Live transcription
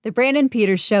The Brandon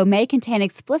Peters Show may contain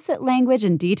explicit language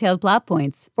and detailed plot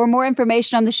points. For more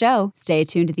information on the show, stay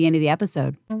tuned to the end of the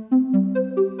episode.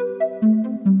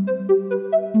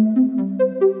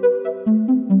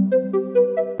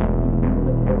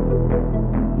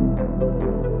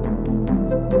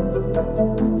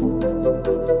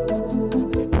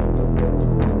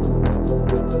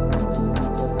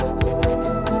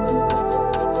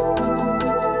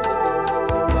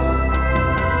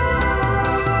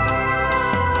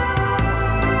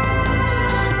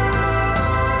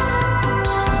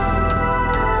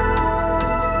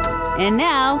 And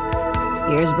now,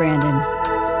 here's Brandon.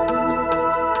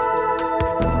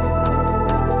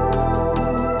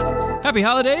 Happy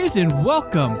holidays and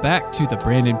welcome back to the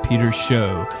Brandon Peters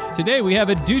Show. Today we have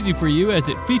a doozy for you as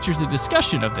it features a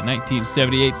discussion of the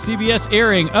 1978 CBS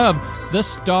airing of the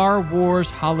Star Wars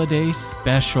Holiday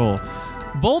Special.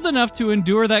 Bold enough to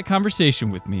endure that conversation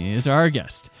with me is our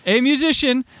guest, a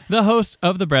musician, the host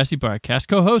of the Brassy Broadcast,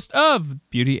 co-host of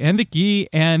Beauty and the Gee,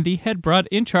 and the head broad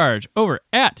in charge over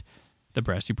at the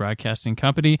Brassy Broadcasting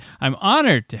Company. I'm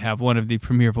honored to have one of the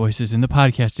premier voices in the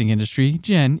podcasting industry,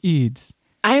 Jen Edds.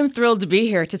 I am thrilled to be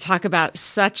here to talk about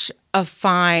such a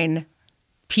fine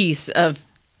piece of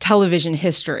television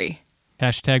history.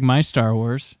 Hashtag my Star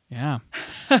Wars. Yeah.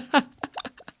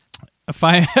 A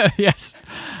fine, yes.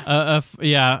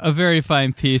 A very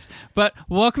fine piece. But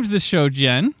welcome to the show,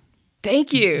 Jen.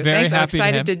 Thank you. Very Thanks. I'm happy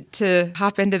excited to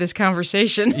hop into this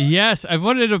conversation. Yes, I've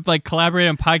wanted to collaborate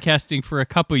on podcasting for a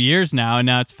couple years now, and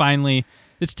now it's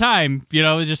time.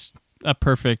 Just a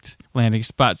perfect landing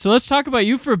spot. So let's talk about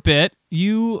you for a bit.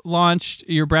 You launched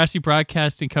your Brassy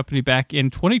Broadcasting Company back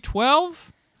in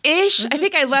 2012? Ish. I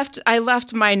think I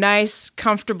left my nice,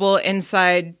 comfortable,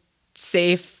 inside,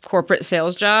 safe corporate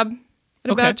sales job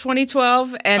at about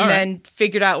 2012, and then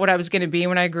figured out what I was going to be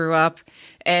when I grew up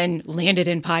and landed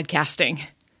in podcasting.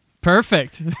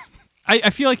 Perfect. I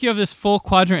feel like you have this full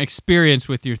quadrant experience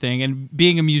with your thing, and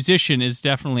being a musician is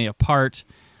definitely a part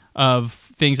of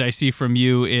things I see from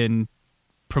you in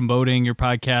promoting your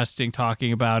podcasting,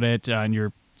 talking about it on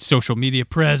your social media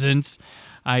presence,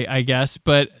 I guess.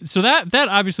 But so that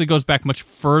obviously goes back much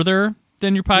further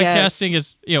than your podcasting.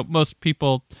 Yes. As most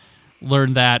people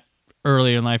learn that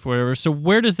early in life or whatever. So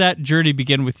where does that journey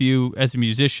begin with you as a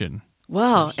musician?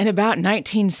 Well, in about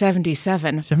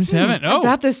 1977. 77? Oh.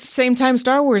 About the same time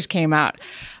Star Wars came out,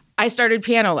 I started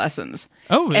piano lessons.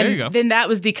 Oh, there you go. Then that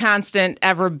was the constant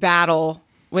ever battle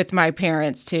with my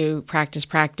parents to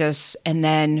practice, and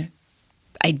then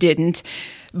I didn't.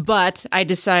 But I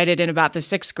decided in about the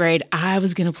 6th grade I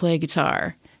was going to play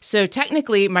guitar. So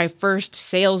technically, my first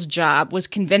sales job was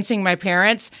convincing my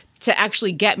parents to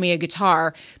actually get me a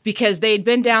guitar because they'd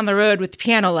been down the road with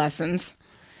piano lessons,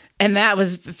 and that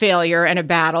was a failure and a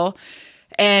battle.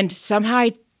 And somehow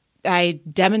I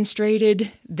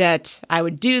demonstrated that I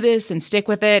would do this and stick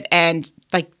with it, and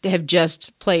have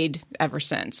just played ever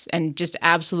since, and just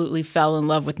absolutely fell in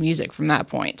love with music from that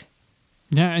point.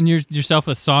 Yeah, and you're yourself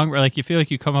a song, or you feel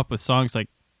like you come up with songs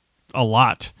a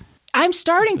lot. I'm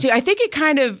starting to. I think it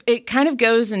kind of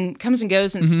goes and comes and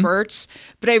goes in spurts,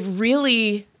 but I've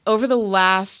really, over the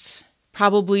last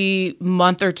probably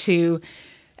month or two,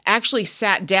 actually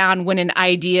sat down when an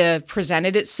idea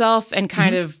presented itself and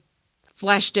kind of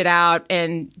fleshed it out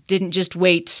and didn't just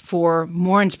wait for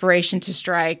more inspiration to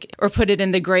strike or put it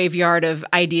in the graveyard of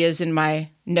ideas in my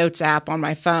notes app on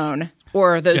my phone,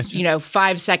 or those,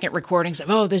 5-second recordings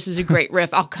of, oh, this is a great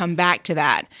riff, I'll come back to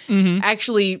that.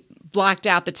 Actually blocked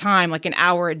out the time, an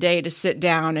hour a day, to sit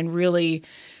down and really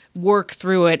work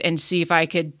through it and see if I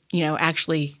could,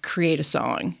 actually create a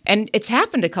song. And it's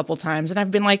happened a couple times, and I've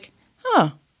been like,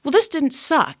 oh, well, this didn't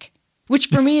suck, which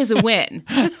for me is a win.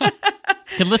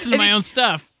 Can listen to my own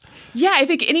stuff. Yeah, I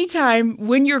think anytime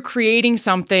when you're creating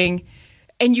something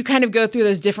and you kind of go through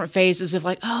those different phases of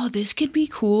oh, this could be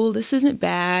cool, this isn't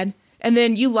bad, and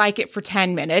then you like it for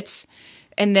 10 minutes,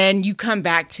 and then you come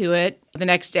back to it the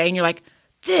next day and you're like,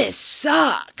 this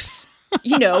sucks.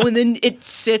 And then it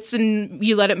sits and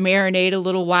you let it marinate a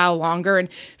little while longer, and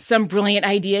some brilliant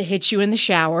idea hits you in the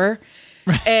shower.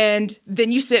 Right. And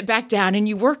then you sit back down and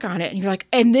you work on it, and you're like,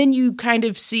 and then you kind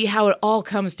of see how it all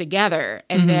comes together.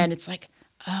 And then it's like,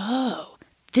 oh,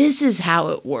 this is how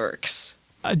it works.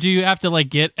 Do you have to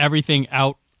get everything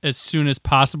out as soon as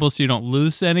possible so you don't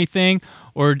lose anything?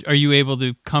 Or are you able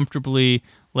to comfortably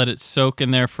let it soak in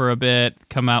there for a bit,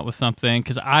 come out with something?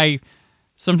 Because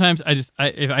sometimes if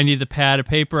I need the pad of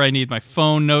paper, I need my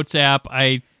phone notes app,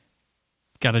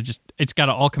 it's got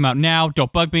to all come out now.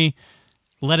 Don't bug me.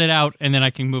 Let it out, and then I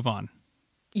can move on.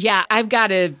 Yeah, I've got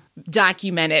to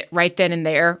document it right then and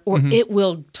there, or it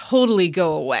will totally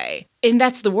go away. And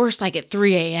that's the worst, like at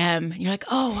 3 a.m. You're like,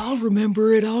 oh, I'll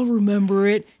remember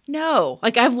it. No,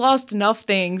 like I've lost enough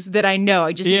things that I know.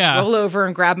 I just need to roll over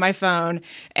and grab my phone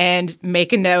and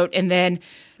make a note. And then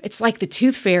it's like the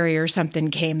tooth fairy or something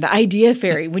came, the idea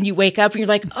fairy. When you wake up and you're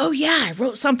like, oh yeah, I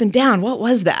wrote something down. What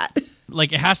was that?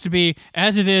 Like it has to be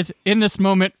as it is in this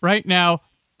moment right now,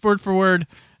 word for word.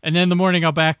 And then in the morning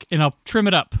I'll back and I'll trim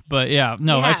it up. But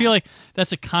I feel like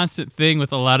that's a constant thing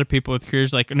with a lot of people with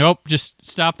careers. Like, nope, just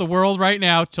stop the world right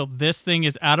now till this thing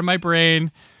is out of my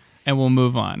brain and we'll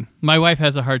move on. My wife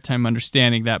has a hard time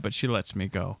understanding that, but she lets me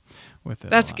go with it.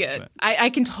 That's good. I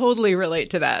can totally relate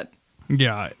to that.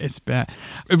 Yeah, it's bad.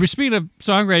 Speaking of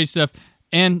songwriting stuff,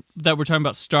 and that we're talking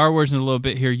about Star Wars in a little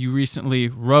bit here, you recently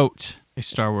wrote a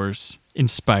Star Wars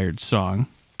inspired song.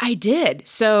 I did.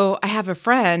 So I have a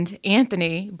friend,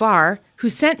 Anthony Barr, who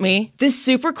sent me this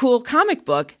super cool comic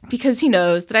book because he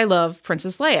knows that I love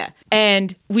Princess Leia.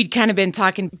 And we'd kind of been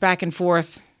talking back and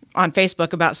forth on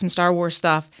Facebook about some Star Wars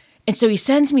stuff. And so he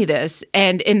sends me this,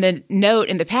 and in the note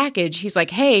in the package, he's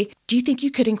like, hey, do you think you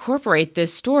could incorporate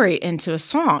this story into a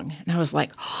song? And I was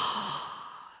like, oh,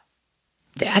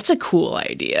 that's a cool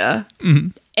idea. Mm-hmm.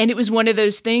 And it was one of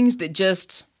those things that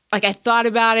just, like, I thought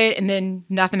about it, and then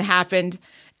nothing happened.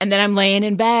 And then I'm laying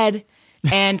in bed,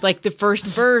 and like the first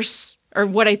verse, or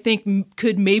what I think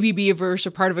could maybe be a verse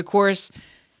or part of a chorus,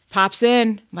 pops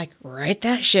in. I'm like, write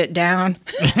that shit down.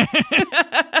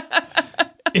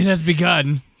 It has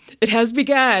begun. It has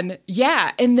begun.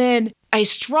 Yeah. And then I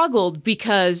struggled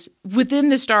because within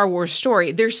the Star Wars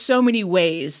story, there's so many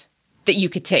ways that you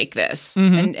could take this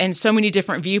and so many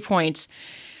different viewpoints.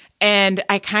 And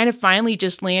I kind of finally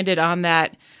just landed on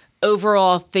that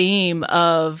overall theme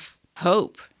of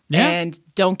hope. Yeah. And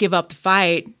don't give up the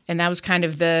fight. And that was kind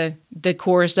of the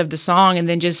chorus of the song. And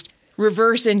then just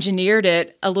reverse engineered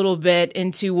it a little bit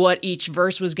into what each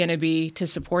verse was going to be to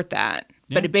support that.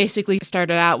 Yeah. But it basically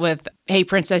started out with, hey,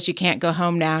 princess, you can't go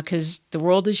home now because the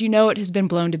world as you know it has been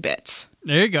blown to bits.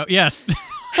 There you go. Yes.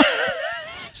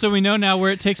 So we know now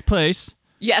where it takes place.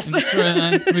 Yes.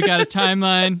 We got a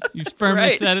timeline. You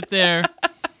firmly said it there.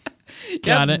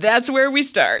 Got it. That's where we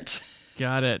start.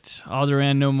 Got it.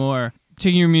 Alderaan no more.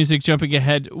 Taking your music, jumping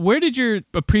ahead, where did your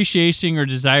appreciation or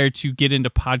desire to get into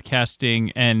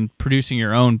podcasting and producing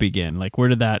your own begin? Like, where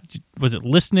did that, was it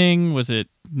listening? Was it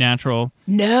natural?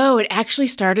 No, it actually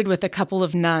started with a couple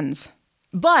of nuns,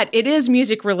 but it is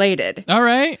music related. All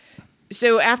right.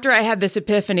 So after I had this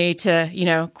epiphany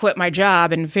to, quit my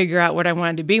job and figure out what I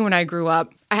wanted to be when I grew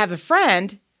up, I have a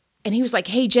friend and he was like,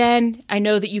 hey, Jen, I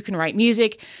know that you can write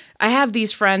music. I have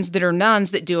these friends that are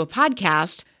nuns that do a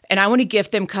podcast. And I want to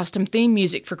gift them custom theme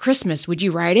music for Christmas. Would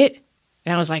you write it?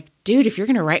 And I was like, dude, if you're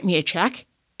going to write me a check,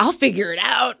 I'll figure it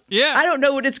out. Yeah. I don't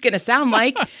know what it's going to sound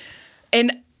like.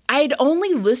 And I'd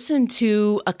only listened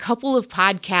to a couple of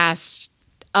podcasts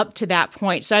up to that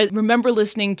point. So I remember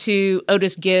listening to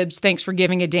Otis Gibbs, Thanks for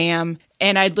Giving a Damn.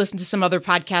 And I'd listened to some other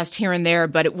podcasts here and there,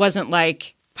 but it wasn't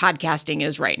like podcasting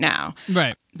is right now.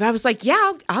 Right. But I was like,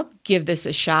 yeah, I'll give this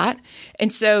a shot.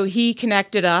 And so he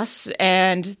connected us,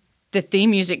 and the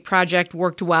theme music project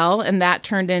worked well, and that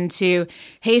turned into,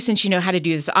 hey, since you know how to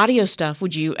do this audio stuff,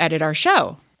 would you edit our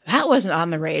show? That wasn't on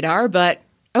the radar, but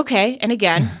okay. And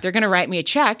again, they're going to write me a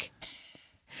check.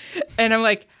 And I'm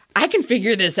like, I can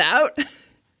figure this out.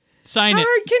 Sign it. How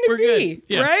hard can it be? Good.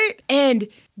 Yeah. Right? And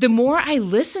the more I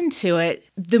listened to it,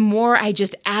 the more I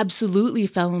just absolutely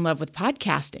fell in love with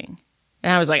podcasting.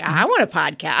 And I was like, I want a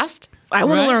podcast. I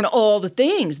want to learn all the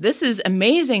things. This is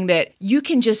amazing that you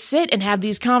can just sit and have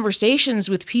these conversations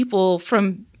with people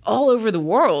from all over the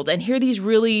world and hear these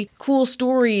really cool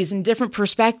stories and different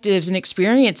perspectives and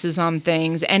experiences on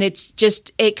things. And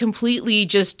it completely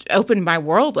just opened my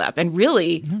world up and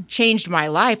really changed my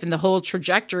life and the whole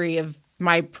trajectory of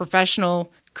my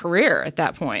professional career at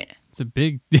that point. It's a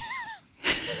big...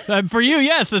 For you,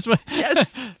 yes. That's what,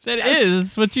 yes. That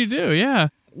is what you do, yeah.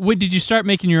 Did you start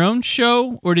making your own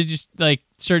show, or did you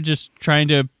start just trying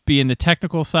to be in the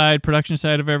technical side, production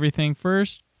side of everything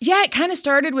first? Yeah, it kind of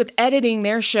started with editing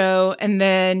their show, and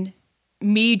then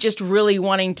me just really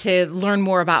wanting to learn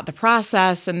more about the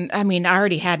process. And I mean, I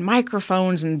already had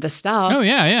microphones and the stuff. Oh,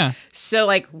 yeah. So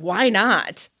why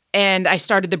not? And I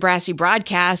started the Brassy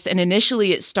Broadcast, and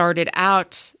initially it started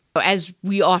out, as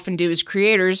we often do as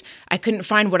creators, I couldn't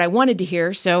find what I wanted to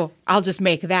hear, so I'll just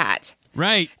make that.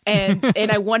 Right.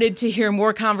 and I wanted to hear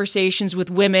more conversations with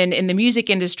women in the music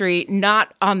industry,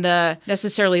 not on the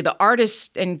necessarily the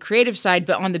artist and creative side,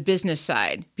 but on the business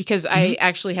side, because I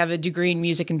actually have a degree in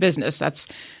music and business. That's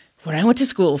what I went to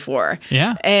school for.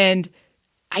 Yeah. And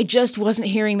I just wasn't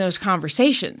hearing those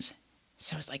conversations.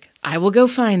 So I was like, I will go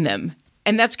find them.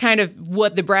 And that's kind of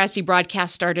what the Brassy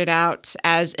Broadcast started out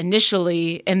as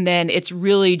initially. And then it's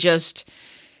really just,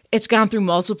 it's gone through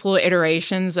multiple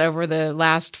iterations over the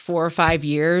last 4 or 5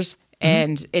 years.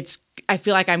 And I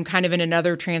feel like I'm kind of in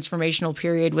another transformational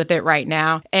period with it right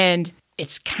now. And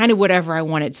it's kind of whatever I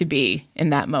want it to be in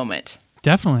that moment.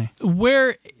 Definitely.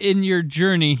 Where in your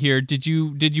journey here did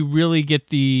you really get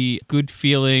the good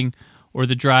feeling or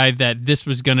the drive that this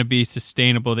was going to be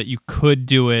sustainable, that you could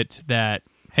do it, that,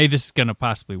 hey, this is going to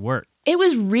possibly work? It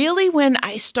was really when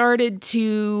I started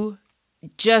to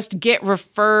just get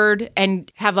referred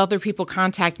and have other people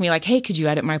contact me like, hey, could you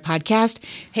edit my podcast?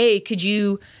 Hey, could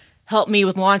you help me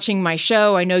with launching my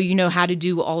show? I know you know how to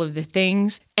do all of the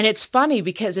things. And it's funny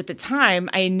because at the time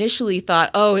I initially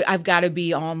thought, oh, I've got to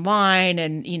be online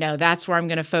and, that's where I'm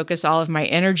going to focus all of my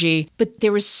energy. But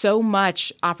there was so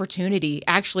much opportunity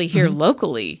actually here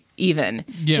locally, even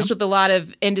just with a lot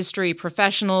of industry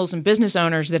professionals and business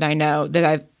owners that I know that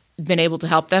I've been able to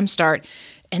help them start.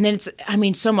 And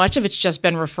then so much of it's just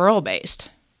been referral based.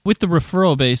 With the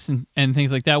referral base and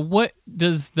things like that, what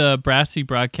does the Brassy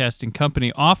Broadcasting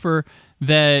Company offer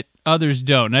that others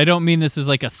don't? And I don't mean this as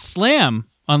like a slam,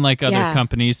 unlike other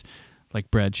companies,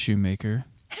 like Brad Shoemaker,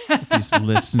 if he's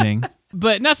listening.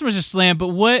 But not so much a slam, but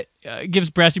what gives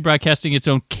Brassy Broadcasting its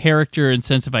own character and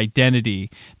sense of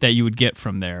identity that you would get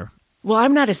from there? Well,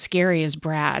 I'm not as scary as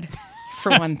Brad,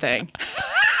 for one thing.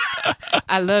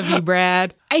 I love you,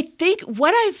 Brad. I think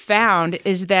what I've found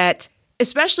is that,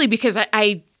 especially because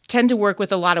I tend to work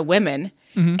with a lot of women.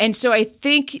 And so I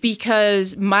think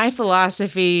because my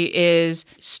philosophy is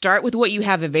start with what you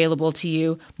have available to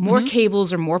you. More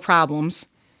cables are more problems.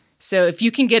 So if you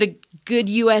can get a good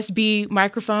USB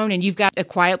microphone and you've got a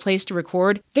quiet place to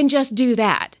record, then just do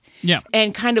that. Yeah.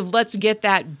 And kind of let's get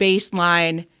that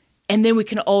baseline, and then we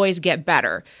can always get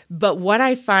better. But what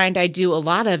I find I do a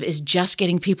lot of is just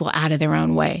getting people out of their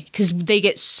own way, because they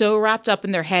get so wrapped up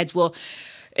in their heads. Well,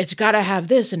 it's got to have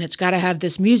this, and it's got to have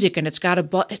this music, and it's got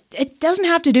to... It doesn't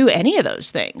have to do any of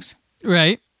those things.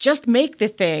 Right. Just make the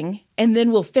thing, and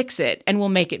then we'll fix it, and we'll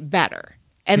make it better.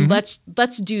 And let's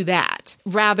do that,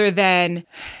 rather than,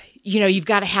 you've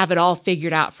got to have it all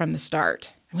figured out from the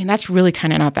start. I mean, that's really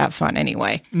kind of not that fun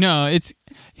anyway. No, it's...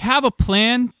 Have a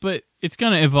plan, but it's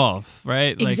going to evolve,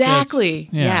 right? Exactly.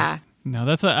 Yeah. No,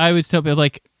 that's what I always tell people,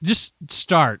 like, just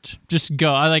start. Just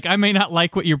go. I may not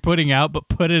like what you're putting out, but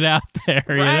put it out there,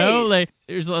 right. Like,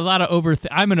 there's a lot of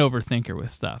I'm an overthinker with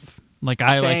stuff. Like,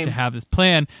 I like to have this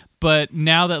plan, but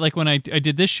now that, like, when I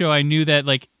did this show, I knew that,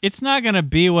 like, it's not going to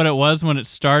be what it was when it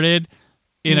started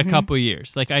in a couple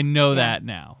years. Like, I know that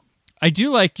now. I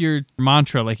do like your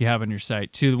mantra, like you have on your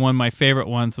site, too. One of my favorite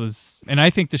ones was, and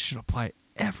I think this should apply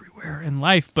everywhere in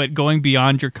life, but going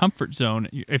beyond your comfort zone.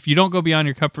 If you don't go beyond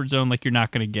your comfort zone, like, you're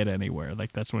not going to get anywhere.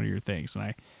 Like, that's one of your things, and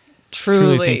I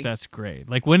truly think that's great.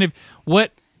 Like,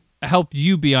 what helped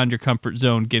you beyond your comfort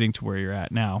zone getting to where you're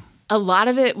at now? A lot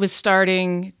of it was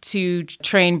starting to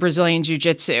train Brazilian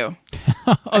Jiu-Jitsu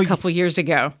a couple years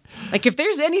ago. Like, if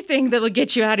there's anything that'll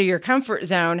get you out of your comfort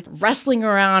zone, wrestling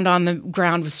around on the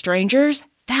ground with strangers,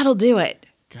 that'll do it.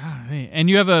 God, and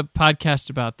you have a podcast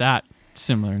about that.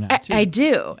 Similar now, too. I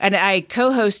do. And I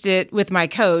co-host it with my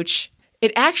coach.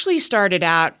 It actually started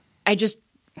out, I just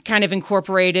kind of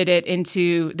incorporated it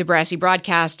into the Brassy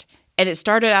Broadcast. And it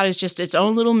started out as just its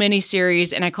own little mini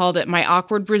series. And I called it My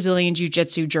Awkward Brazilian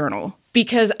Jiu-Jitsu Journal.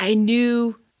 Because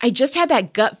I just had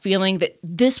that gut feeling that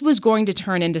this was going to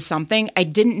turn into something. I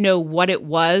didn't know what it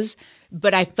was,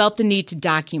 but I felt the need to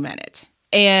document it.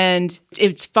 And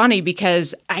it's funny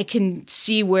because I can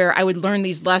see where I would learn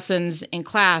these lessons in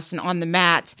class and on the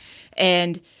mat.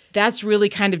 And that's really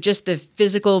kind of just the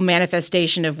physical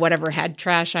manifestation of whatever head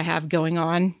trash I have going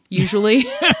on, usually.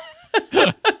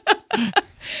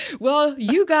 Well,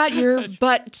 you got your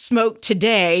butt smoked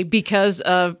today because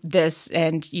of this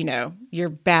and, your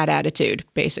bad attitude,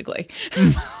 basically.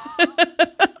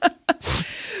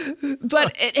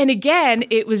 And again,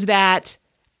 it was that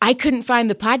I couldn't find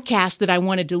the podcast that I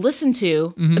wanted to listen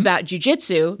to about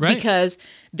jiu-jitsu because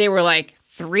they were like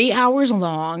 3 hours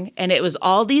long, and it was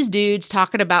all these dudes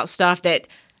talking about stuff that,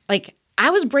 like,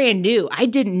 I was brand new. I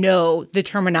didn't know the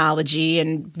terminology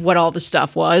and what all the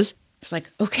stuff was. I was like,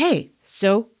 okay,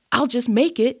 so I'll just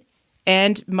make it,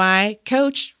 and my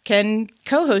coach can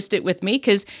co-host it with me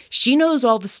because she knows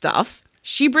all the stuff.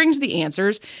 She brings the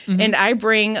answers, and I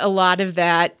bring a lot of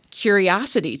that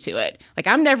curiosity to it. Like,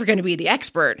 I'm never going to be the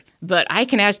expert, but I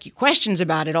can ask you questions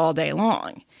about it all day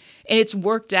long. And it's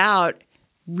worked out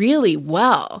really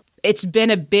well. It's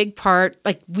been a big part.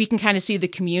 Like, we can kind of see the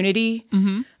community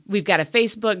We've got a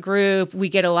Facebook group. We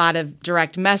get a lot of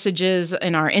direct messages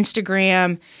in our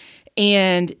Instagram.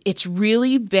 And it's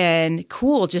really been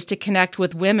cool just to connect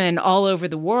with women all over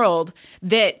the world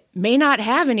that may not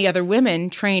have any other women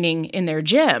training in their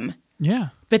gym. Yeah.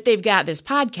 But they've got this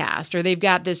podcast or they've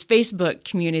got this Facebook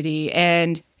community,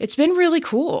 and it's been really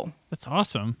cool. That's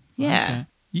awesome. Yeah.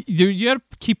 Okay. You got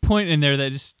a key point in there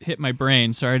that just hit my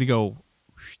brain. Sorry to go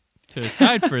to the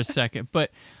side for a second.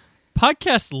 But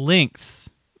podcast lengths,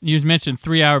 you mentioned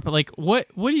 3 hour, but like what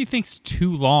do you think's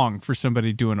too long for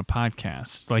somebody doing a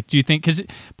podcast? Like, do you think, because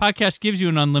podcast gives you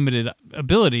an unlimited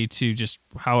ability to just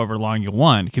however long you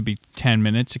want. It could be 10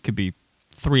 minutes, it could be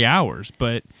 3 hours,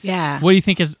 but yeah. What do you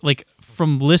think is, like,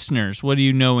 from listeners, what do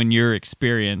you know in your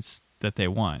experience that they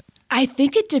want? I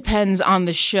think it depends on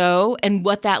the show and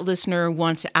what that listener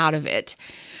wants out of it.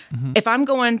 Mm-hmm. If I'm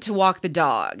going to walk the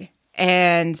dog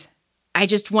and I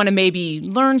just want to maybe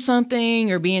learn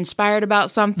something or be inspired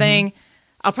about something, mm-hmm.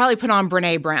 I'll probably put on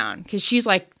Brene Brown because she's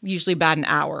like usually about an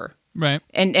hour. Right.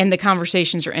 And the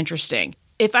conversations are interesting.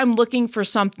 If I'm looking for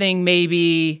something,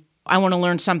 maybe I want to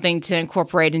learn something to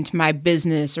incorporate into my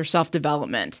business or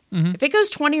self-development. Mm-hmm. If it goes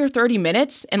 20 or 30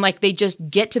 minutes and like they just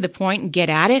get to the point and get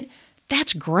at it,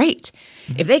 that's great.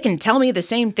 Mm-hmm. If they can tell me the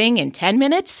same thing in 10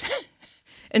 minutes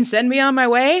and send me on my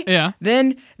way,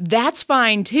 then that's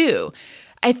fine too.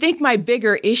 I think my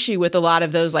bigger issue with a lot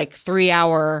of those like 3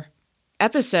 hour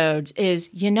episodes is,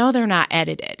 they're not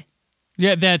edited.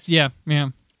 Yeah, yeah.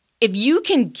 If you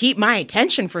can keep my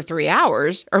attention for 3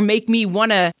 hours or make me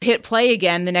want to hit play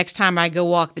again the next time I go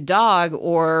walk the dog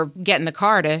or get in the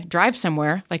car to drive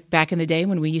somewhere, like back in the day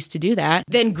when we used to do that,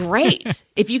 then great.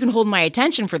 If you can hold my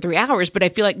attention for 3 hours, but I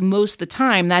feel like most of the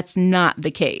time that's not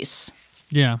the case.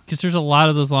 Yeah, because there's a lot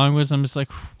of those long ones. I'm just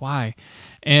like, why?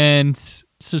 And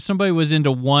so somebody was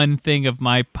into one thing of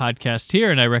my podcast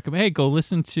here, and I recommend, hey, go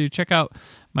check out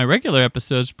my regular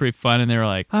episodes. Pretty fun. And they were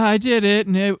like, I did it,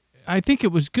 and I think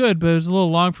it was good, but it was a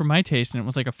little long for my taste, and it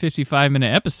was like a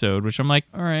 55-minute episode, which I'm like,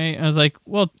 all right. I was like,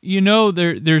 well,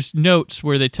 there's notes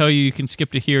where they tell you can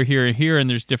skip to here, here, and here, and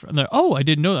there's different. Like, oh, I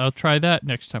didn't know that. I'll try that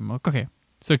next time. I'm like, okay.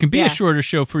 So it can be a shorter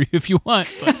show for you if you want.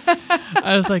 But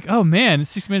I was like, oh, man,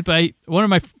 6 minutes. But one of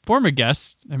my former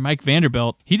guests, Mike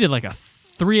Vanderbilt, he did like a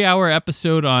 3 hour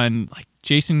episode on like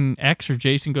Jason X or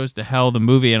Jason Goes to Hell, the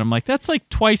movie. And I'm like, that's like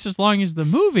twice as long as the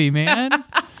movie, man.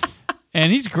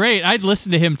 And he's great. I'd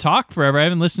listen to him talk forever. I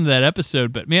haven't listened to that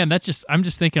episode, but man, I'm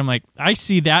just thinking, I'm like, I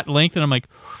see that length and I'm like,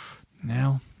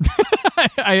 no.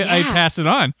 I pass it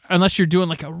on. Unless you're doing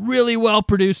like a really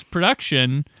well-produced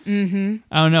production. Mm-hmm.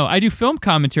 I don't know. I do film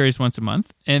commentaries once a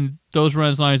month, and those run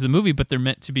as long as the movie, but they're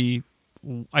meant to be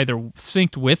either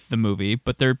synced with the movie,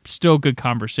 but they're still good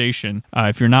conversation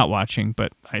if you're not watching,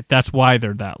 but that's why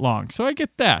they're that long. So I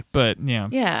get that, but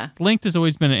yeah. Length has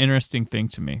always been an interesting thing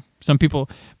to me. Some people,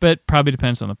 but probably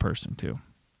depends on the person too.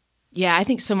 Yeah, I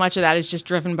think so much of that is just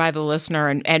driven by the listener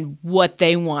and what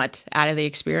they want out of the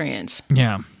experience.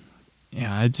 Yeah.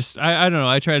 Yeah, I don't know.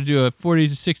 I try to do a 40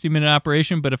 to 60 minute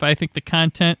operation, but if I think the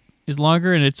content is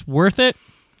longer and it's worth it,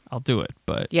 I'll do it.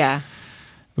 But yeah.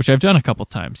 Which I've done a couple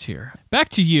times here. Back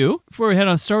to you, before we head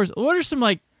on Star Wars, what are some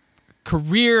like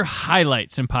career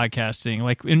highlights in podcasting?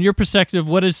 Like in your perspective,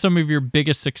 what does some of your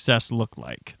biggest success look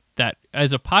like? That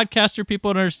as a podcaster people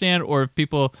would understand, or if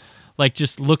people like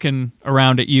just looking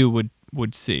around at you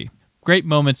would see? Great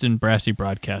moments in Brassy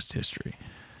broadcast history.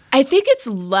 I think it's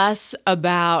less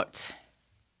about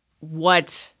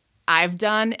what I've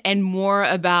done and more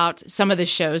about some of the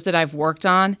shows that I've worked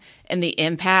on and the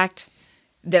impact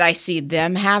that I see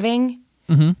them having.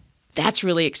 Mm-hmm. That's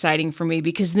really exciting for me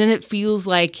because then it feels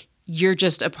like you're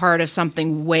just a part of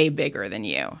something way bigger than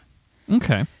you.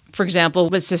 Okay. For example,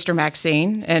 with Sister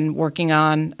Maxine and working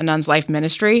on A Nun's Life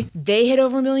Ministry, they hit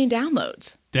over 1 million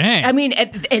downloads. Dang. I mean,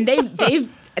 and they've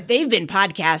been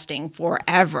podcasting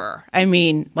forever. I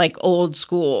mean, like old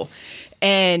school.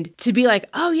 And to be like,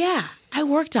 oh yeah, I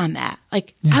worked on that.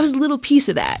 Like I was a little piece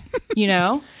of that,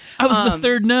 I was the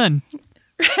third nun.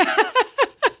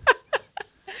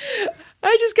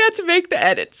 I just got to make the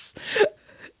edits.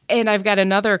 And I've got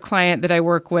another client that I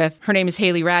work with. Her name is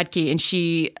Haley Radke, and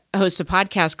she hosts a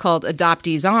podcast called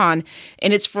Adoptees On,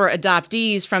 and it's for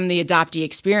adoptees from the adoptee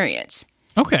experience.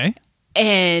 Okay.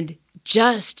 And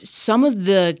just some of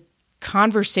the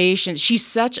conversations, she's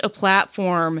such a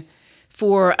platform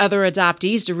for other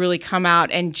adoptees to really come out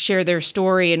and share their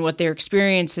story and what their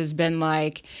experience has been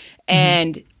like. Mm-hmm.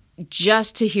 And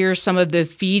just to hear some of the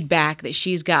feedback that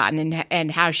she's gotten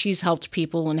and how she's helped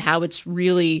people and how it's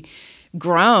really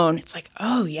grown, it's like,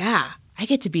 oh yeah, I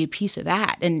get to be a piece of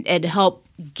that and help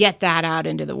get that out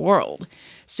into the world.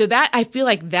 So that, I feel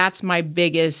like that's my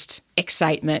biggest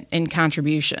excitement and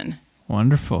contribution.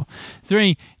 Wonderful. Is there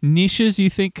any niches you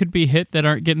think could be hit that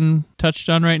aren't getting touched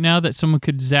on right now that someone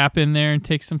could zap in there and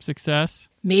take some success?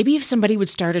 Maybe if somebody would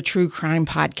start a true crime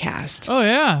podcast. Oh,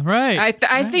 yeah, right.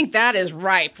 I think that is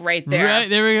ripe right there. Right,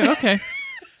 there we go. Okay.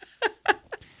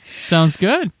 Sounds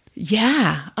good.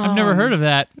 Yeah. I've never heard of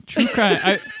that. True crime.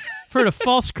 I've heard of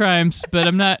false crimes, but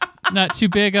I'm not too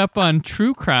big up on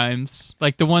true crimes,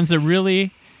 like the ones that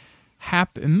really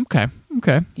happen.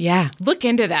 Okay. Yeah. Look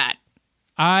into that.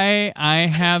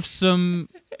 I have some,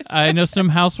 I know some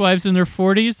housewives in their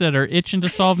 40s that are itching to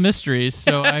solve mysteries,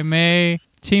 so I may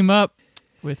team up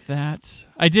with that.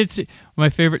 I did see, my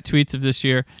favorite tweets of this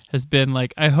year has been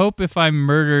like, I hope if I'm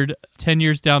murdered 10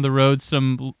 years down the road,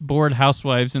 some bored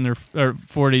housewives in their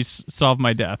 40s solve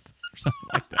my death, or something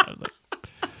like that. I was like,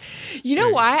 you know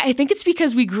why? I think it's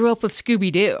because we grew up with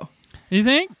Scooby-Doo. You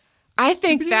think? I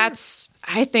think that's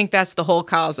the whole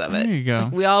cause of it. There you go.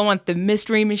 Like, we all want the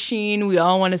mystery machine. We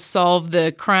all want to solve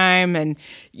the crime, and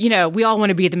we all want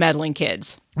to be the meddling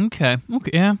kids. Okay.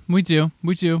 Yeah, we do.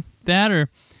 That, or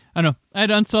I don't know. I had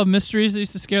unsolved mysteries that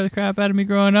used to scare the crap out of me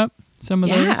growing up. Some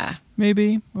of those,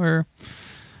 maybe, or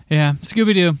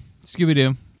Scooby-Doo.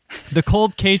 The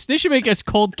cold case. They should make us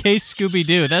cold case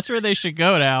Scooby-Doo. That's where they should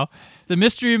go now. The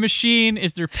mystery machine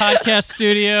is their podcast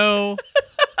studio.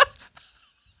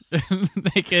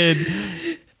 They could.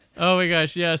 Oh my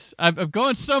gosh, yes. I'm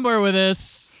going somewhere with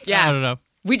this. Yeah. I don't know.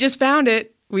 We just found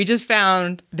it. We just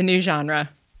found the new genre.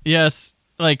 Yes.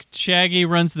 Like Shaggy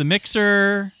runs the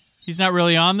mixer. He's not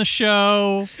really on the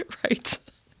show. Right.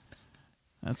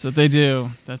 That's what they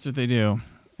do.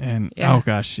 And oh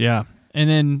gosh, yeah. And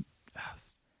then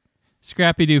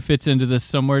Scrappy-Doo fits into this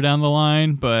somewhere down the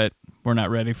line, but we're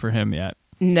not ready for him yet.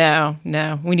 No.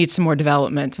 We need some more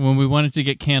development. When we want it to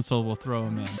get canceled, we'll throw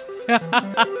him in.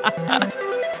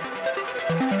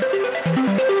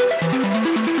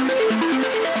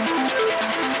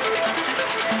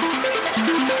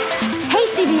 Hey,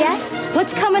 CBS,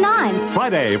 what's coming on?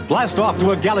 Friday, blast off to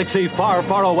a galaxy far,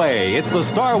 far away. It's the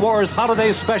Star Wars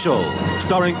Holiday Special,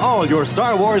 starring all your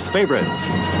Star Wars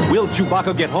favorites. Will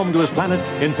Chewbacca get home to his planet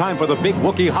in time for the big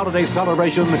Wookiee holiday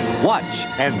celebration? Watch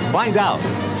and find out.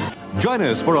 Join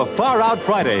us for a far-out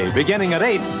Friday beginning at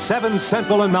 8, 7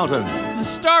 Central and Mountain. The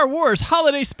Star Wars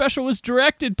Holiday Special was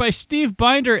directed by Steve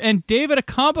Binder and David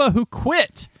Acamba, who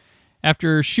quit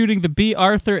after shooting the B.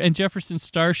 Arthur and Jefferson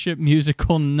Starship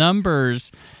musical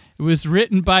numbers. It was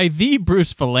written by the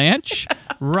Bruce Valanche,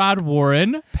 Rod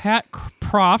Warren, Pat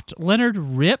Proft, Leonard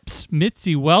Rips,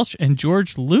 Mitzi Welsh, and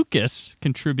George Lucas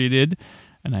contributed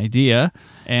an idea.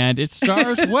 And it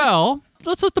stars, well,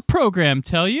 let's let the program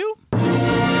tell you.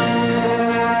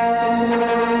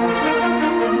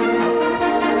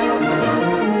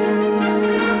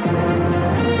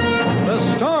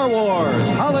 Star Wars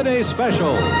Holiday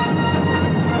Special,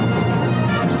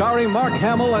 starring Mark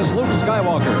Hamill as Luke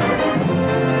Skywalker,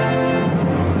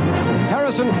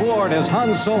 Harrison Ford as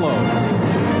Han Solo,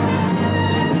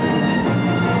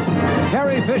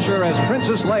 Carrie Fisher as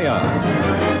Princess Leia,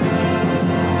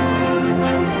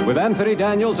 with Anthony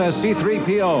Daniels as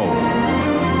C-3PO,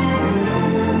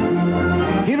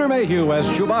 Peter Mayhew as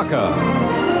Chewbacca,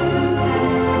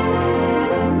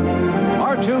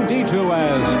 R2-D2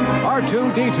 as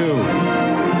R2-D2,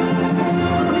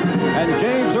 and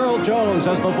James Earl Jones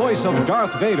as the voice of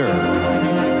Darth Vader.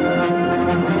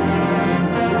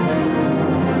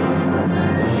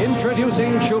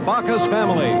 Introducing Chewbacca's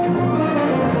family.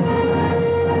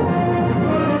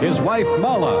 His wife,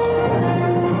 Mala.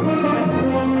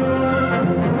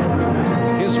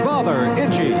 His father,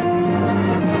 Itchy.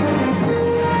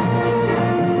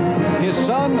 His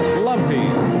son, Lumpy.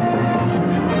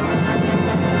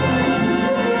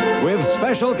 With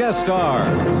special guest stars,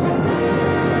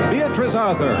 Beatrice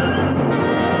Arthur,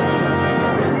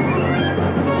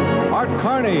 Art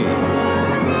Carney,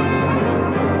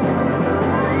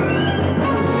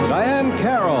 Diane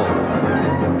Carroll,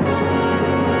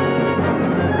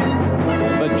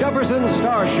 the Jefferson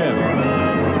Starship,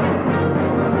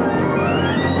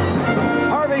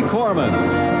 Harvey Korman,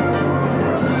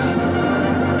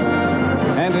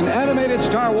 and an animated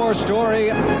Star Wars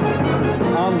story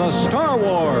on the Star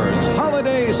Wars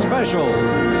Holiday Special.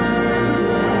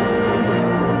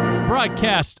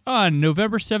 Broadcast on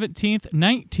November 17th,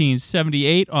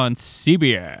 1978 on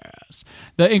CBS.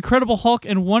 The Incredible Hulk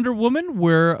and Wonder Woman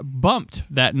were bumped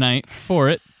that night for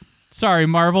it. Sorry,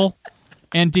 Marvel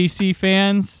and DC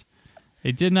fans.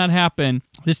 It did not happen.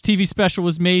 This TV special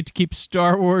was made to keep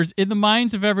Star Wars in the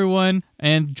minds of everyone,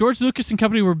 and George Lucas and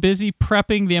company were busy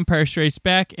prepping The Empire Strikes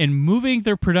Back and moving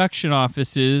their production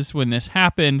offices when this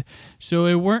happened, so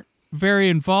they weren't very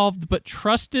involved, but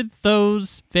trusted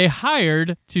those they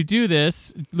hired to do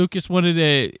this. Lucas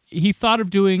he thought of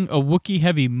doing a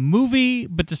Wookiee-heavy movie,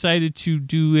 but decided to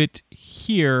do it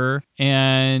here,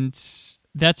 and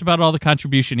that's about all the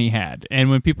contribution he had. And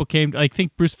when people came, I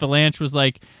think Bruce Vilanch was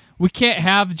like, we can't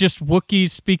have just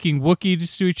Wookiees speaking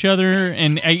Wookiees to each other.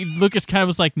 And Lucas kind of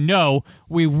was like, no,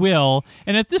 we will.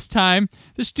 And at this time,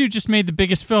 this dude just made the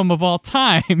biggest film of all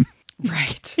time.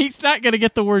 Right. He's not going to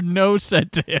get the word no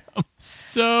said to him.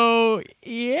 So,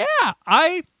 yeah,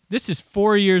 this is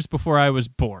 4 years before I was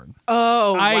born.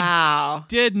 Oh, I wow.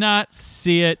 did not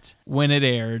see it when it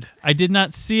aired. I did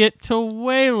not see it till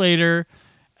way later.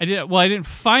 I didn't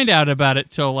find out about it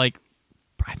till I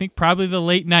think probably the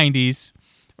late 90s.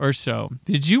 Or so.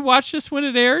 Did you watch this when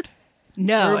it aired?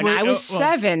 No, and I was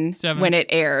seven when it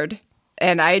aired,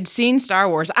 and I had seen Star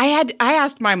Wars. I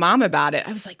asked my mom about it.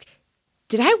 I was like,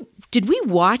 did we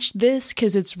watch this?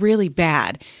 Because it's really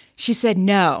bad. She said,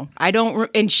 no, I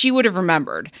don't. And she would have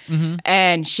remembered. Mm-hmm.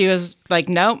 And she was like,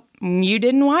 nope, you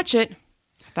didn't watch it.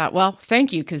 I thought, well,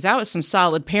 thank you, because that was some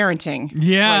solid parenting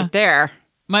right there.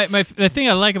 The thing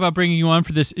I like about bringing you on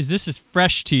for this is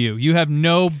fresh to you. You have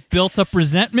no built-up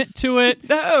resentment to it.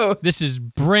 No. This is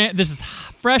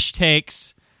fresh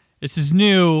takes. This is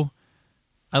new.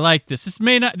 I like this.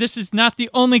 This is not the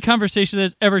only conversation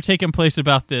that's ever taken place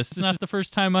about this. This is not the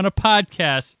first time on a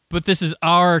podcast, but this is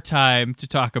our time to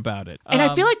talk about it. And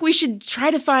I feel like we should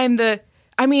try to find it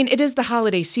is the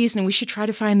holiday season. We should try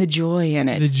to find the joy in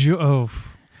it.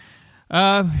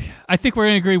 I think we're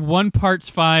going to agree one part's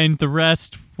fine. The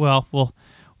rest, well,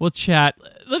 we'll chat.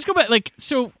 Let's go back.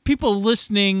 So people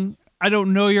listening, I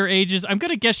don't know your ages. I'm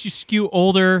going to guess you skew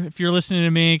older if you're listening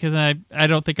to me, because I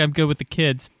don't think I'm good with the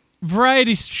kids.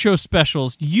 Variety show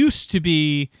specials used to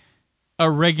be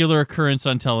a regular occurrence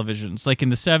on televisions. Like in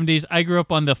the 70s, I grew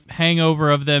up on the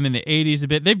hangover of them in the 80s a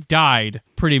bit. They've died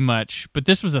pretty much, but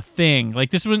this was a thing.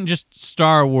 This wasn't just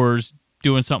Star Wars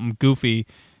doing something goofy.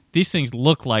 These things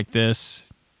look like this,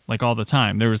 all the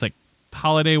time. There was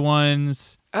holiday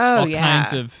ones,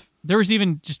 kinds of. There was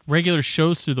even just regular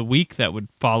shows through the week that would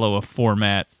follow a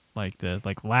format like this,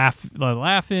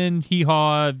 Laugh-In, Hee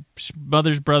Haw,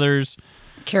 Mother's Brothers,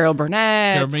 Carol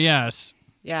Burnett. Yes,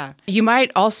 yeah. You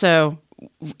might also,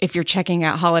 if you're checking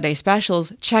out holiday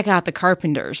specials, check out The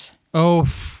Carpenters. Oh,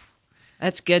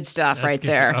 that's good stuff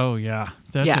there. Oh yeah,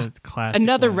 that's a classic.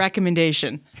 Another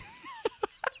recommendation.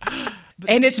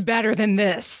 And it's better than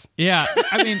this. Yeah.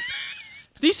 I mean,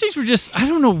 these things were just, I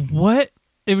don't know what.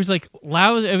 It was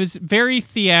loud. It was very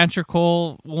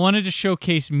theatrical. Wanted to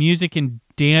showcase music and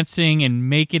dancing and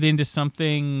make it into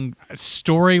something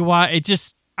story-wise. It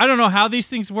just, I don't know how these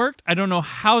things worked. I don't know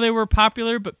how they were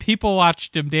popular, but people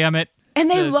watched them, damn it.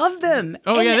 And they love them.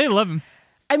 Oh, yeah, they love them.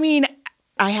 I mean,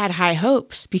 I had high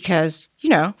hopes because,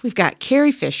 we've got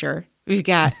Carrie Fisher. We've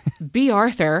got B.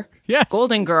 Arthur. Yes.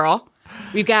 Golden Girl.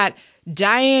 We've got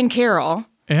Diane Carroll,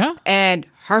 and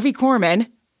Harvey Korman,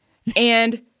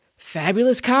 and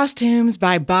fabulous costumes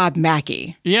by Bob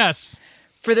Mackie. Yes.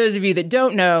 For those of you that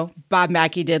don't know, Bob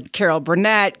Mackie did Carol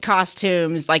Burnett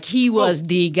costumes. He was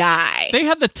the guy. They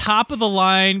had the top of the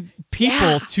line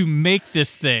people to make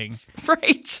this thing.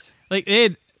 Right.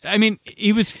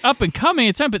 He was up and coming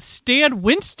at the time, but Stan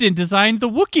Winston designed the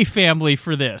Wookiee family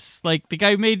for this. The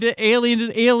guy who made the Aliens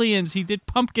and Aliens. He did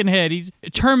Pumpkinhead. He's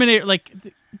Terminator.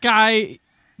 Guy,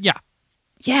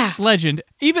 yeah, legend.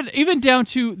 Even down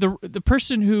to the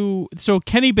person who. So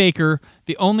Kenny Baker,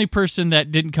 the only person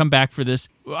that didn't come back for this.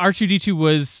 R2D2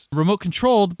 was remote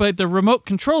controlled, but the remote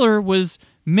controller was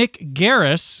Mick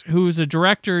Garris, who's a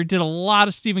director, did a lot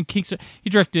of Stephen King stuff. He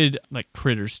directed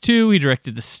Critters 2. He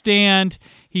directed The Stand.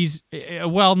 He's a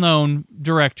well-known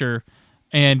director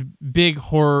and big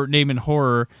horror name in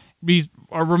horror. He's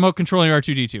a remote controlling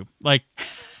R2D2.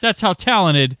 That's how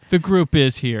talented the group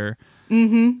is here.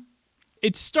 Mm-hmm.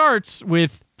 It starts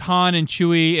with Han and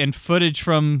Chewie and footage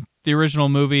from the original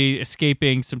movie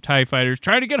escaping some TIE fighters,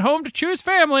 trying to get home to Chewie's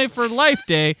family for Life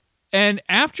Day. And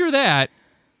after that,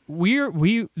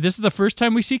 this is the first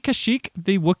time we see Kashyyyk,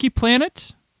 the Wookiee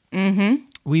planet. Mm-hmm.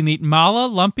 We meet Mala,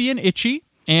 Lumpy, and Itchy,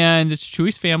 and it's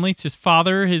Chewie's family. It's his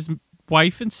father, his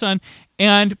wife, and son.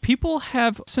 And people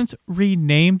have since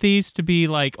renamed these to be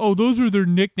those are their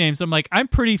nicknames. I'm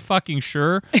pretty fucking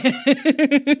sure.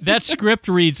 That script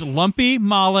reads Lumpy,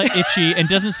 Mala, Itchy, and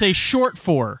doesn't say short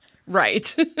for.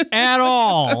 Right. At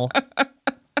all.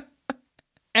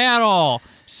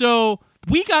 So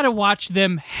we got to watch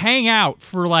them hang out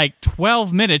for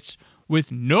 12 minutes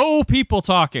with no people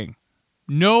talking,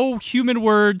 no human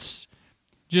words,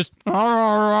 just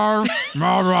Yeah.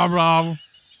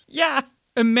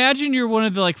 Imagine you're one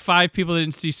of the 5 people that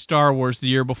didn't see Star Wars the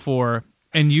year before,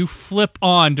 and you flip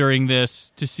on during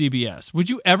this to CBS. Would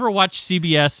you ever watch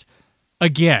CBS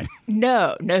again?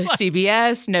 No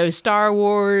CBS, no Star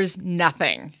Wars,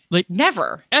 nothing.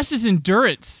 Never. S is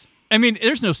endurance. I mean,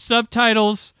 there's no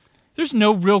subtitles. There's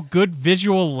no real good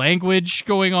visual language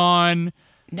going on.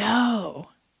 No.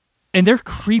 And they're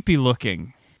creepy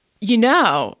looking.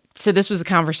 So this was a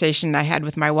conversation I had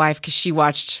with my wife because she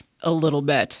watched a little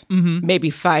bit, maybe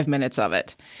 5 minutes of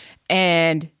it.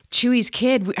 And Chewie's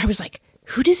kid, I was like,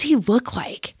 who does he look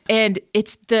like? And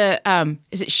it's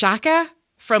is it Shaka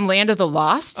from Land of the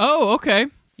Lost? Oh, okay.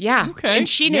 Yeah. Okay. And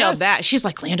she nailed that. She's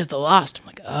like, Land of the Lost. I'm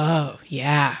like, oh,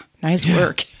 yeah. Nice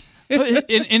work.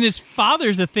 And his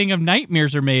father's a thing of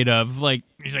nightmares are made of.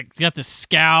 He's got this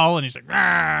scowl, and he's like,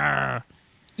 "Rawr."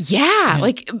 Yeah.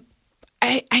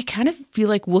 I kind of feel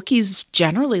like Wookiees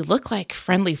generally look like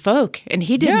friendly folk, and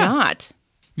he did not.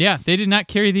 Yeah, they did not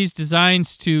carry these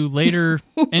designs to later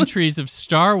entries of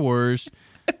Star Wars.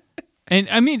 And,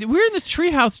 I mean, we're in this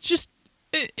treehouse,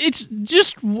 it's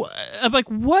just, I'm like,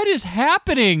 what is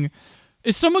happening?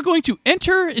 Is someone going to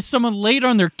enter? Is someone late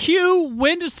on their cue?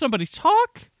 When does somebody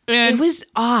talk? And it was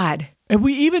odd. And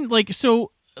we even,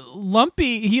 so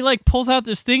Lumpy, he, pulls out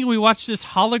this thing, and we watch this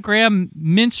hologram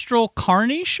minstrel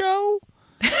Carney show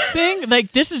thing.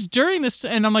 This is during this,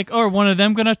 and I'm like, oh, are one of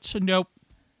them gonna, nope.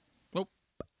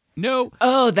 No.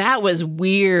 Oh, that was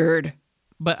weird.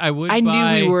 But I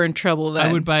knew we were in trouble then.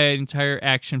 I would buy an entire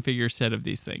action figure set of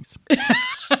these things.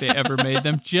 If they ever made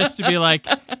them, just to be like,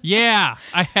 yeah,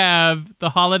 I have the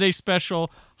holiday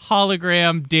special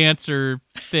hologram dancer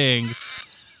things.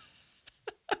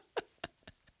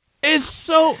 It's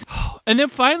so... And then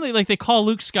finally, they call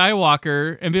Luke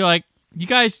Skywalker and be like, you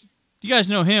guys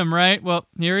know him, right? Well,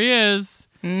 here he is.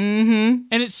 Mm-hmm.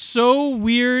 And it's so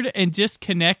weird and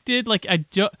disconnected.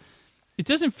 It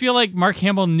doesn't feel like Mark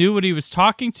Hamill knew what he was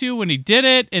talking to when he did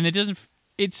it, and it doesn't.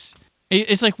 It's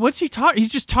like, what's he talking?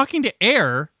 He's just talking to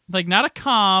air, not a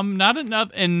comm, not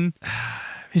enough, and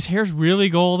his hair's really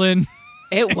golden.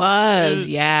 It was,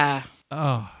 yeah.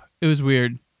 Oh, it was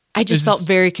weird. I just felt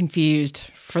very confused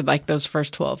for those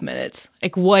first 12 minutes.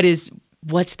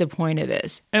 What's the point of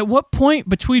this? At what point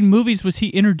between movies was he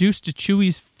introduced to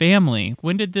Chewie's family?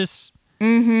 When did this?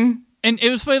 Mm-hmm. And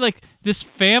it was funny, this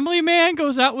family man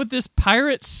goes out with this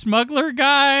pirate smuggler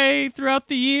guy throughout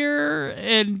the year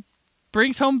and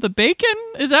brings home the bacon?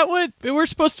 Is that what we're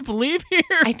supposed to believe here?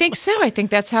 I think so. I think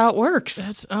that's how it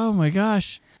works. Oh my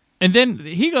gosh. And then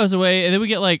he goes away, and then we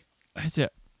get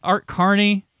Art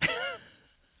Carney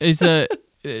is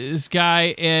this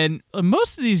guy, and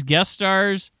most of these guest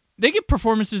stars, they get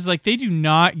performances they do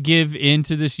not give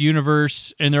into this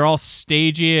universe, and they're all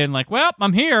stagey and well,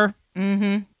 I'm here.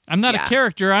 Mm-hmm. I'm not a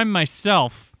character. I'm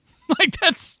myself.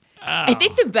 That's... I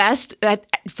think the best,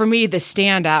 for me, the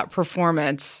standout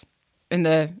performance in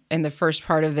the first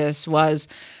part of this was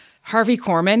Harvey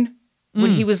Korman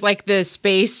when he was the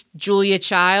space Julia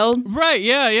Child. Right,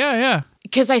 yeah.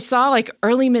 Because I saw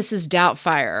early Mrs.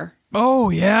 Doubtfire. Oh,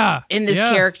 yeah. In this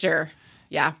character.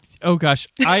 Yeah. Oh, gosh.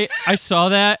 I saw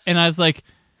that, and I was like,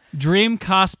 dream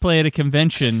cosplay at a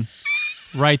convention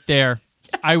right there.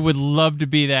 Yes. I would love to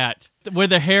be that. When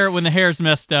the hair's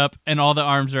messed up and all the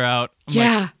arms are out.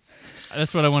 I'm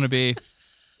that's what I want to be.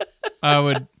 I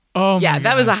would. Oh, yeah.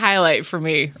 That was a highlight for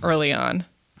me early on.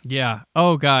 Yeah.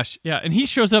 Oh gosh. Yeah. And he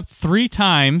shows up 3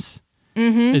 times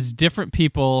as different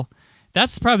people.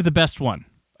 That's probably the best one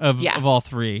of all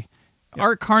 3. Yeah.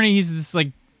 Art Carney. He's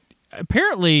this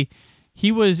apparently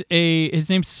he was his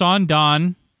name's Son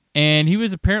Don, and he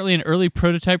was apparently an early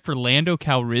prototype for Lando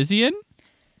Calrissian.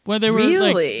 Where they were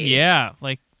really?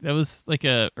 That was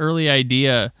a early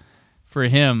idea for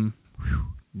him. Whew,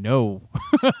 no.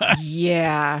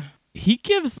 Yeah. He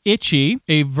gives Itchy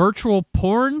a virtual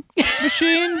porn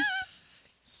machine.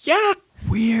 Yeah.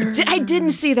 Weird. I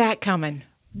didn't see that coming.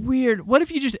 Weird. What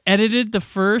if you just edited the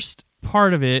first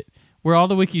part of it where all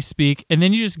the wikis speak, and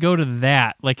then you just go to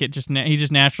that? He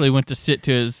just naturally went to sit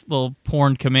to his little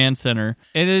porn command center.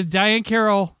 And it's Diane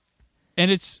Carroll, and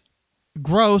it's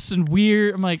gross and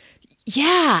weird. I'm like,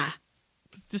 yeah,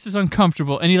 this is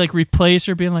uncomfortable. And he replays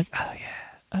her being like, oh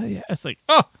yeah. It's like,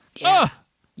 oh, yeah. Oh.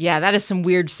 Yeah, that is some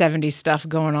weird 70s stuff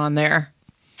going on there.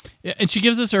 Yeah, and she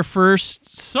gives us her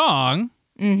first song,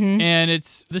 and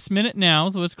it's This Minute Now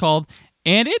is what it's called,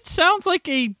 and it sounds like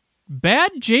a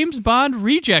bad James Bond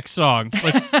reject song.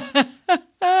 I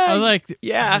was like,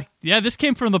 yeah, this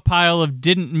came from the pile of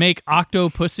Didn't Make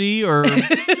Octopussy or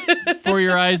For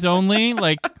Your Eyes Only.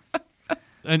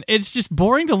 And it's just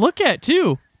boring to look at,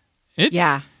 too.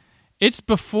 It's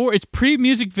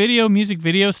pre-music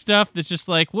video stuff that's just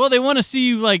like, well, they want to see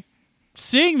you, like,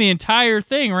 sing the entire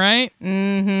thing, right?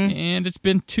 Mm-hmm. And it's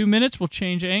been 2 minutes. We'll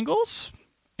change angles.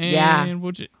 And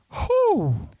we'll just...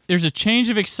 Whew. There's a change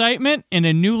of excitement and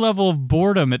a new level of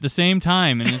boredom at the same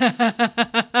time. And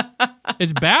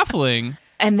it's baffling.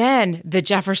 And then the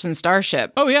Jefferson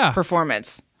Starship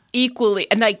performance. Equally,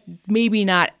 and like maybe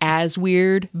not as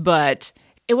weird, but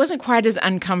it wasn't quite as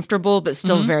uncomfortable, but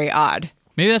still very odd.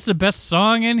 Maybe that's the best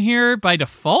song in here by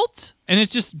default. And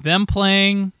it's just them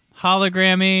playing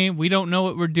hologrammy. We don't know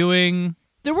what we're doing.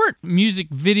 There weren't music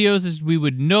videos as we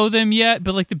would know them yet,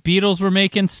 but like the Beatles were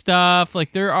making stuff.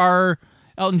 Like there are,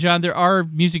 Elton John, there are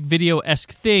music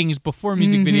video-esque things before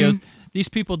music videos. These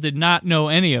people did not know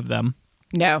any of them.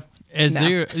 No.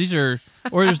 These are,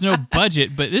 or there's no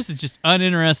budget, but this is just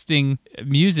uninteresting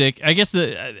music. I guess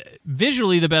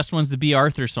visually the best one's the B.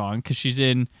 Arthur song, because she's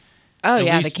in...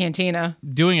 the cantina.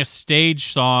 Doing a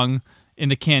stage song in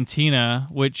the cantina,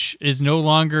 which is no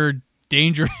longer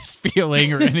dangerous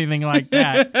feeling or anything like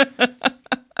that.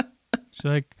 She's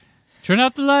like, turn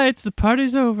out the lights, the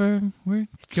party's over. We're going.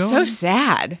 So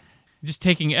sad. Just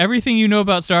taking everything you know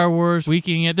about Star Wars,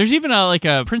 tweaking it. There's even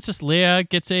a Princess Leia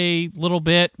gets a little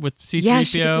bit with C-3PO. Yeah,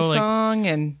 she gets a song.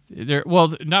 And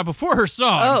not before her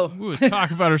song. Oh. We would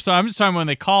talk about her song. I'm just talking when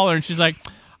they call her and she's like,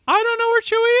 I don't know where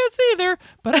Chewie is either,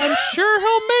 but I'm sure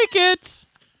he'll make it.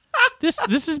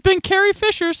 This has been Carrie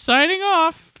Fisher signing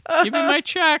off. Give me my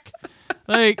check.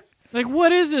 Like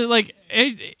what is it? Like,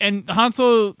 and Han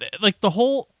Solo, like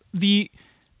the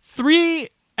three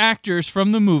actors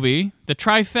from the movie, the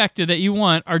trifecta that you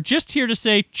want, are just here to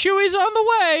say Chewie's on the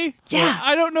way. Yeah,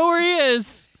 I don't know where he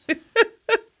is. And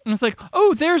it's like,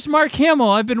 oh, there's Mark Hamill.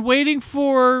 I've been waiting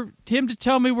for him to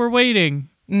tell me we're waiting.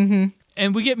 Mm-hmm.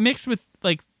 And we get mixed with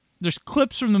like, there's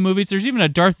clips from the movies. There's even a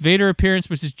Darth Vader appearance,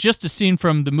 which is just a scene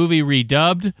from the movie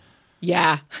redubbed.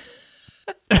 Yeah.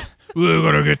 We're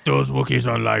gonna get those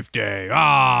Wookiees on Life Day.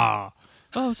 Ah.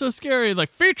 Oh, so scary. Like,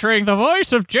 featuring the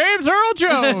voice of James Earl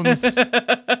Jones.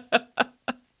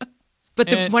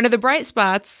 But one of the bright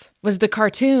spots was the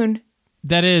cartoon.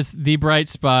 That is the bright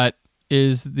spot,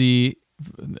 is the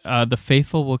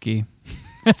Faithful Wookiee.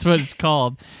 That's what it's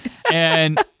called.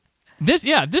 And this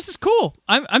is cool.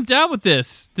 I'm down with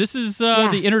this. This is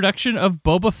the introduction of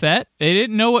Boba Fett. They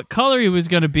didn't know what color he was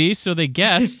going to be, so they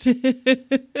guessed.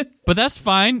 But that's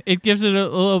fine. It gives it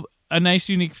a nice,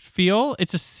 unique feel.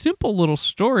 It's a simple little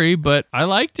story, but I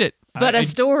liked it. But a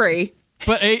story.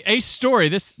 But a story.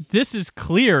 This is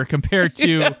clear compared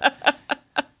to...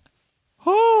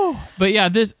 But yeah,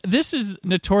 this is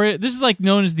notorious. This is like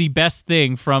known as the best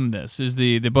thing from this, is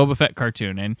the Boba Fett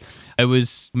cartoon. And I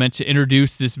was meant to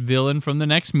introduce this villain from the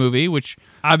next movie, which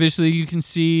obviously you can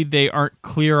see they aren't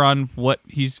clear on what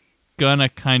he's gonna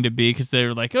kind of be, because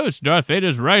they're like, oh, it's Darth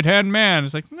Vader's right-hand man.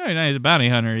 It's like, no, he's a bounty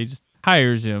hunter. He just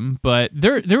hires him. But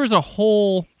there was a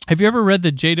whole... Have you ever read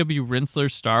the J.W.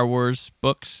 Rinsler Star Wars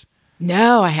books?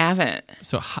 No, I haven't.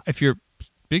 So if you're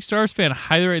big Star Wars fan,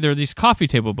 there are these coffee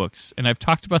table books, and I've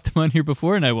talked about them on here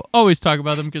before, and I will always talk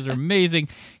about them because they're amazing,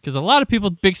 because a lot of people,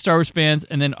 big Star Wars fans,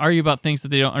 and then argue about things that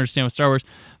they don't understand with Star Wars.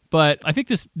 But I think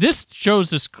this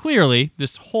shows us clearly,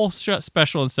 this whole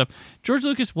special and stuff, George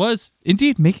Lucas was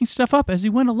indeed making stuff up as he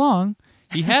went along.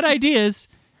 He had ideas,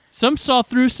 some saw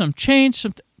through, some changed,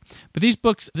 but these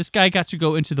books, this guy got to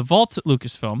go into the vaults at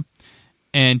Lucasfilm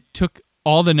and took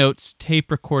all the notes,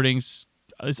 tape recordings,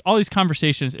 all these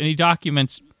conversations, and he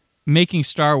documents making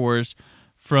Star Wars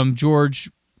from George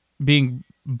being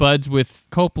buds with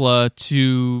Coppola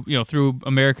to, through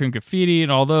American Graffiti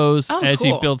and all those as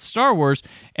cool. he builds Star Wars.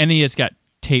 And he has got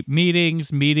tape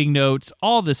meetings, meeting notes,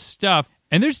 all this stuff.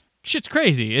 And there's shit's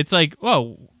crazy. It's like,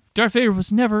 whoa, Darth Vader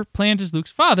was never planned as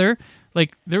Luke's father.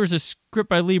 Like, there was a script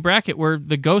by Lee Brackett where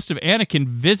the ghost of Anakin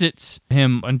visits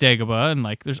him on Dagobah, and,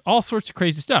 like, there's all sorts of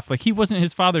crazy stuff. Like, he wasn't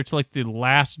his father till, like, the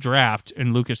last draft,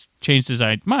 and Lucas changed his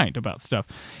mind about stuff.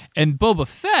 And Boba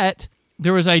Fett,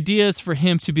 there was ideas for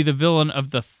him to be the villain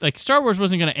of the... Like, Star Wars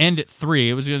wasn't going to end at 3.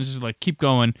 It was going to just, like, keep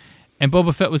going. And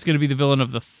Boba Fett was going to be the villain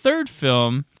of the third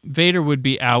film. Vader would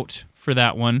be out for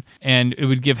that one, and it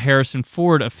would give Harrison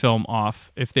Ford a film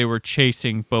off if they were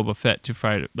chasing Boba Fett to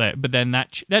fight that. But then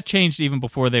that changed even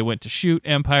before they went to shoot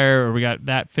Empire, or we got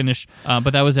that finished.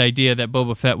 But that was the idea that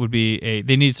Boba Fett would be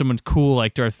they needed someone cool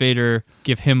like Darth Vader,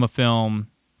 give him a film,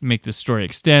 make the story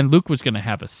extend. Luke was going to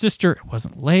have a sister. It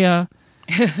wasn't Leia.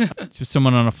 It was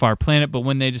someone on a far planet. But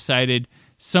when they decided,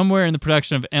 somewhere in the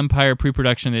production of Empire,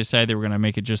 pre-production, they decided they were going to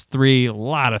make it just 3. A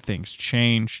lot of things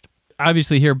changed.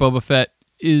 Obviously here, Boba Fett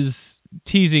is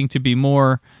teasing to be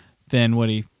more than what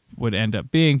would end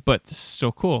up being, but this is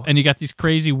still cool. And you got these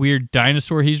crazy weird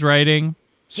dinosaur he's riding.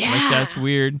 Yeah. Like, that's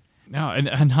weird. No,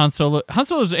 and Han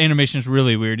Solo's animation is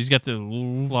really weird. He's got the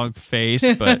long face,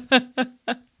 but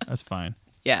that's fine.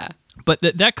 Yeah. But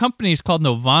that company is called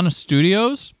Nelvana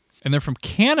Studios, and they're from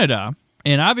Canada.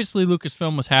 And obviously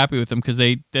Lucasfilm was happy with them because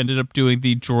they ended up doing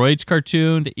the Droids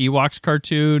cartoon, the Ewoks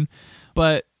cartoon.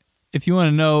 But if you want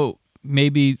to know,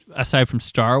 maybe aside from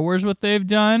Star Wars, what they've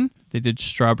done, they did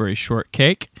Strawberry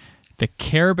Shortcake, the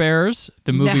Care Bears,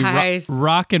 the movie Nice.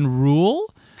 Rock and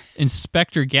Rule,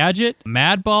 Inspector Gadget,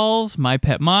 Mad Balls, My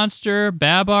Pet Monster,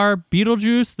 Babar,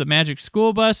 Beetlejuice, The Magic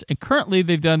School Bus, and currently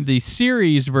they've done the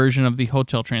series version of the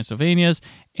Hotel Transylvanias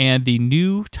and the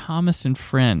new Thomas and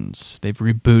Friends. They've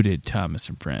rebooted Thomas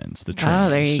and Friends, the train. Oh,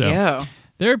 there you go.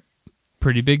 They're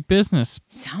pretty big business.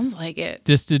 Sounds like it.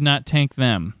 This did not tank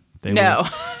them.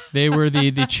 They were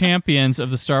the champions of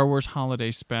the Star Wars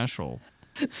Holiday Special.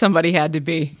 Somebody had to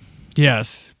be.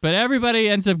 Yes, but everybody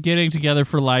ends up getting together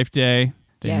for Life Day.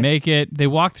 They make it. They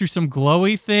walk through some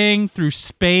glowy thing through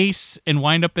space and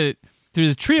wind up through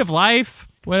the Tree of Life,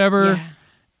 whatever. Yeah.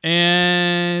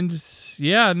 And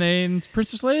then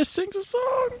Princess Leia sings a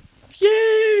song.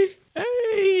 Yay!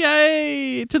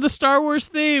 Hey, to the Star Wars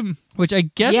theme, which I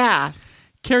guess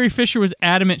Carrie Fisher was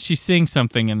adamant she sings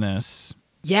something in this.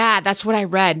 Yeah, that's what I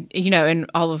read, in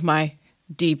all of my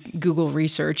deep Google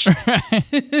research. Yeah.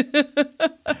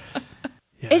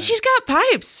 And she's got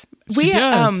pipes. She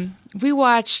does. We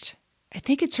watched, I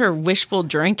think it's her Wishful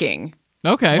Drinking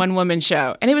one-woman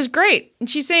show, and it was great. And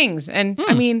she sings, and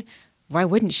I mean, why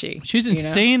wouldn't she? She's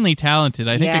insanely talented.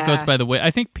 I think it goes by the way.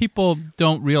 I think people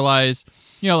don't realize,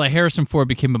 like Harrison Ford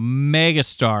became a mega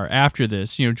star after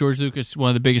this. George Lucas, one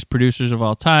of the biggest producers of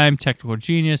all time, technical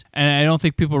genius. And I don't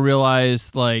think people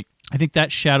realize, I think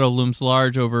that shadow looms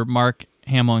large over Mark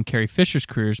Hamill and Carrie Fisher's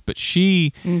careers. But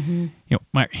she,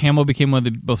 Mark Hamill became one of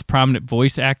the most prominent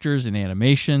voice actors in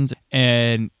animations.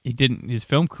 And his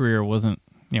film career wasn't,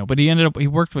 but he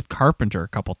worked with Carpenter a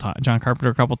couple times, John Carpenter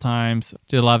a couple times,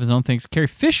 did a lot of his own things. Carrie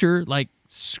Fisher,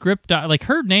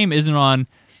 her name isn't on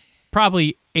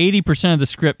probably 80% of the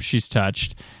script she's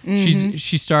touched.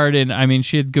 She starred in,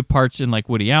 she had good parts in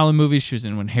Woody Allen movies. She was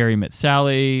in When Harry Met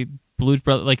Sally, Blues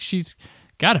Brothers. She's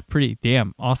got a pretty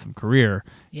damn awesome career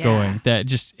going that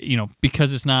just,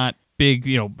 because it's not big,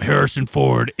 Harrison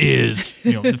Ford is,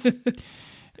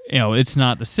 it's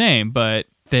not the same, but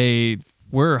they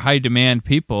were high demand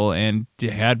people and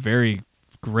had very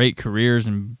great careers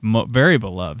and very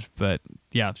beloved. But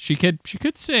yeah, she could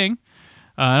sing.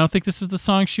 I don't think this was the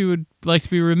song she would like to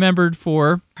be remembered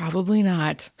for. Probably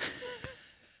not.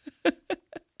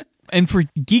 And for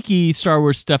geeky Star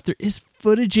Wars stuff, there is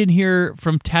footage in here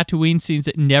from Tatooine scenes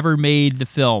that never made the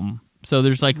film. So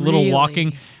there's little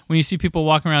walking. When you see people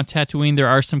walking around Tatooine, there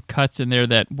are some cuts in there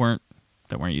that weren't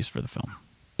used for the film.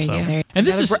 So, and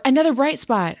this is another bright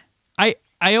spot.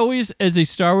 I always, as a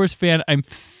Star Wars fan, I'm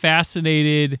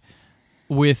fascinated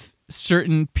with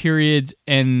certain periods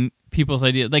and people's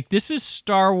ideas. This is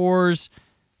Star Wars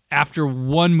after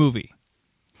one movie.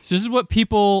 So this is what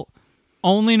people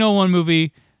only know one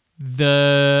movie.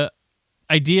 The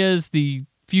ideas, the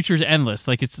future's endless.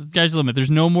 It's sky's the limit. There's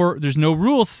no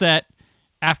rule set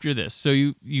after this. So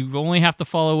you only have to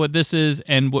follow what this is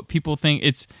and what people think.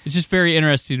 It's just very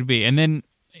interesting to be. And then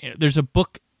there's a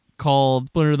book called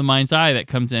Splinter of the Mind's Eye that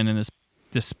comes in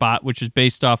this spot, which is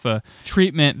based off a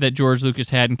treatment that George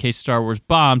Lucas had in case Star Wars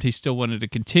bombed. He still wanted to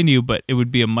continue, but it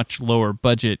would be a much lower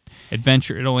budget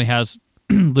adventure. It only has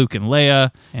Luke and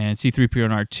Leia and C-3PO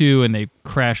and R2, and they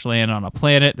crash land on a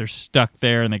planet. They're stuck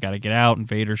there, and they got to get out, and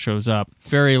Vader shows up.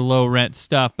 Very low-rent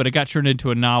stuff, but it got turned into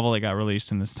a novel that got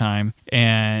released in this time,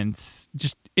 and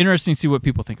just interesting to see what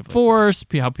people think of the Force,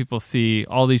 how people see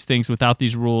all these things without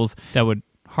these rules that would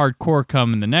hardcore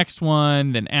come in the next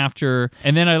one, then after.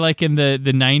 And then I like in the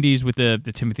 90s with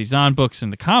the Timothy Zahn books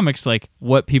and the comics,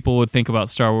 what people would think about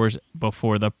Star Wars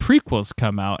before the prequels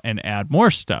come out and add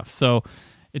more stuff. So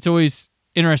it's always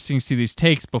interesting to see these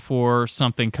takes before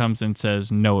something comes and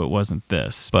says, no, it wasn't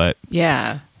this. But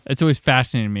yeah, it's always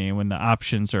fascinating to me when the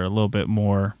options are a little bit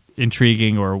more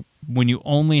intriguing, or when you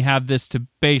only have this to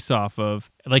base off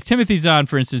of. Timothy Zahn,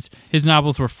 for instance, his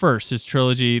novels were first. His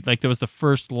trilogy, that was the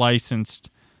first licensed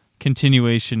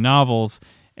continuation novels,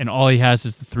 and all he has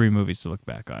is the 3 movies to look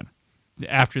back on.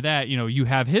 After that, you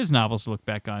have his novels to look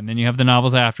back on, then you have the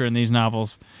novels after and these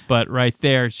novels. But right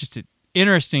there, it's just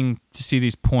interesting to see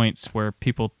these points where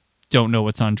people don't know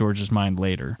what's on George's mind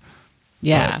later.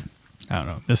 Yeah. But, I don't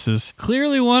know. This is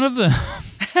clearly one of them.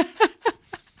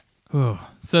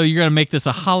 So you're going to make this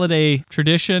a holiday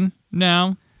tradition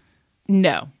now?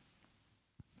 No.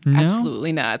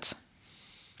 Absolutely not.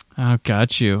 Oh,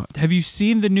 got you. Have you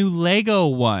seen the new Lego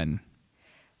one?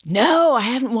 No, I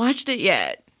haven't watched it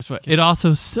yet. It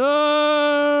also sucks.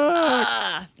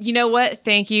 You know what?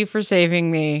 Thank you for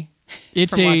saving me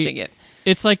from watching it.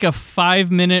 It's like a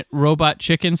 5-minute robot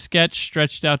chicken sketch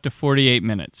stretched out to 48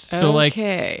 minutes. So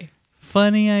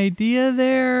funny idea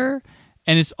there.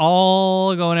 And it's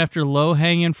all going after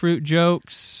low-hanging fruit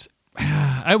jokes.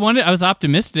 I was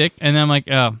optimistic, and then I'm like,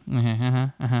 oh,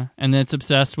 and then it's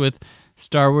obsessed with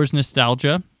Star Wars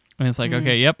nostalgia. And it's like,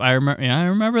 okay, yep, I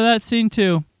remember that scene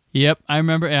too. Yep, I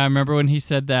remember when he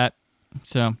said that.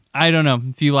 So, I don't know.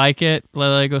 If you like it,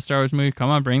 Lego Star Wars movie, come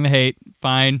on, bring the hate.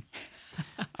 Fine.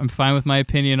 I'm fine with my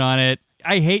opinion on it.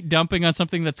 I hate dumping on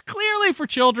something that's clearly for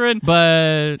children,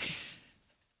 but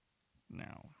no.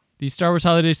 The Star Wars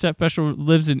Holiday Set Special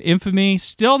lives in infamy,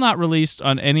 still not released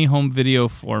on any home video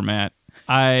format.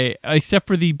 Except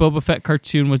for the Boba Fett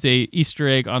cartoon was a Easter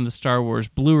egg on the Star Wars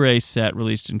Blu-ray set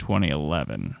released in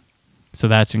 2011. So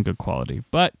that's in good quality.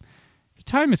 But the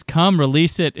time has come,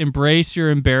 release it, embrace your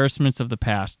embarrassments of the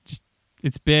past.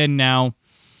 It's been now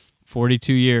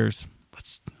 42 years.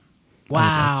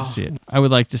 Wow. I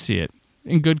would like to see it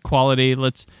in good quality.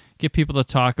 Let's get people to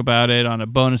talk about it on a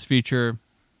bonus feature.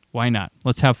 Why not?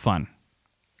 Let's have fun.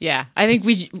 Yeah, I think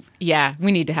we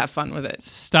need to have fun with it.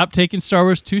 Stop taking Star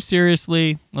Wars too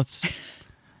seriously. Let's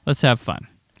have fun.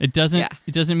 It doesn't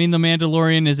mean The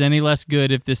Mandalorian is any less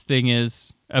good if this thing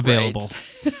is available.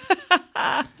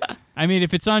 Right. I mean,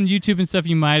 if it's on YouTube and stuff,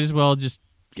 you might as well just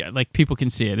people can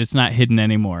see it. It's not hidden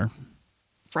anymore.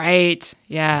 Right.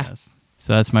 Yeah. Yes.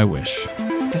 So that's my wish.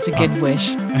 That's a good wish.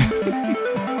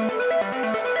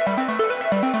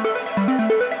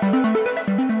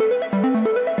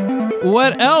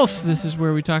 What else? This is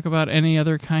where we talk about any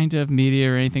other kind of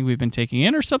media or anything we've been taking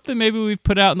in or something maybe we've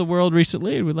put out in the world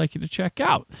recently and we'd like you to check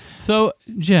out. So,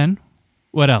 Jen,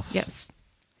 what else? Yes.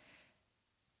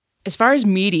 As far as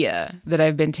media that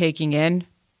I've been taking in,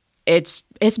 it's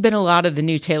been a lot of the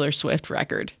new Taylor Swift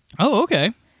record. Oh,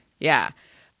 okay. Yeah.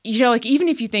 Even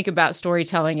if you think about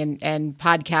storytelling and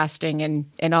podcasting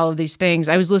and all of these things,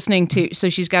 I was listening to, so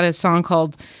she's got a song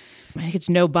called, I think it's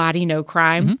No Body, No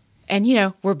Crime. Mm-hmm. And,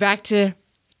 we're back to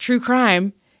true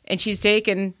crime. And she's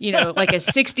taken, like a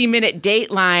 60-minute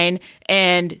Dateline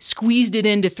and squeezed it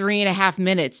into 3.5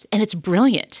 minutes. And it's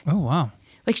brilliant. Oh, wow.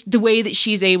 Like the way that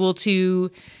she's able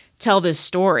to tell this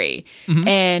story. Mm-hmm.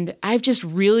 And I'm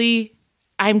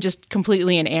just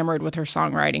completely enamored with her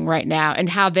songwriting right now and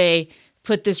how they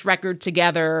put this record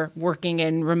together working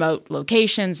in remote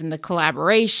locations and the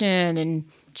collaboration and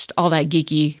just all that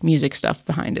geeky music stuff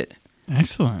behind it.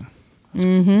 Excellent.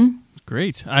 Mm-hmm.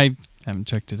 Great. I haven't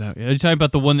checked it out yet. Are you talking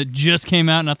about the one that just came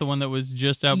out, not the one that was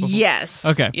just out before? Yes.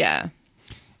 Okay. Yeah.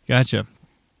 Gotcha.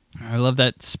 I love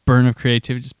that spurn of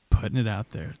creativity, just putting it out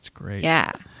there. It's great.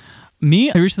 Yeah.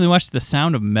 I recently watched The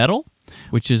Sound of Metal,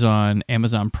 which is on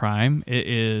Amazon Prime. It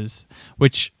is,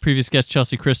 which previous guest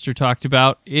Chelsea Christer talked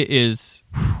about. It is,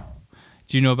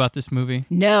 do you know about this movie?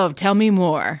 No, tell me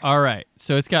more. All right.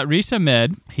 So it's got Riz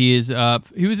Ahmed. He was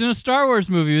in a Star Wars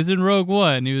movie. He was in Rogue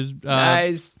One. He was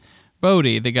nice.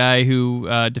 Bodhi, the guy who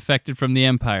defected from the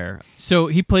Empire. So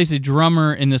he plays a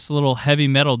drummer in this little heavy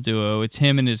metal duo. It's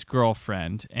him and his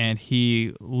girlfriend, and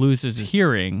he loses his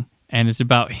hearing, and it's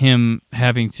about him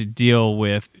having to deal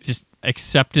with just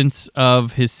acceptance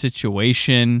of his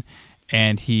situation,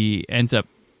 and he ends up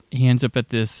at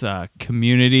this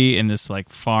community in this like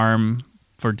farm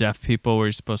for deaf people where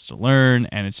he's supposed to learn,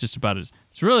 and it's just about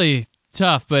it's really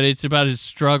tough, but it's about his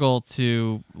struggle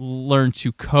to learn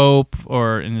to cope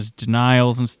or in his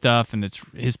denials and stuff, and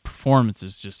his performance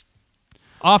is just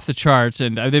off the charts,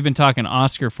 and they've been talking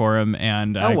Oscar for him,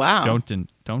 and wow.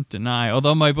 don't deny.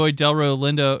 Although my boy Delroy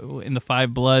Lindo in The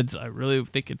Five Bloods, I really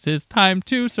think it's his time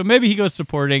too, so maybe he goes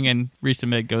supporting and Riz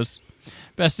Ahmed goes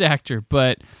best actor,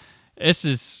 but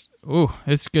it's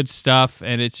good stuff,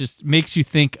 and it just makes you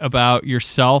think about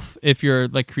yourself if you're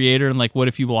like creator, and like what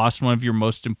if you lost one of your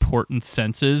most important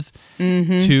senses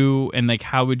to, and like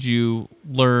how would you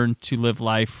learn to live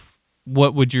life?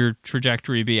 What would your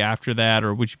trajectory be after that,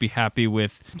 or would you be happy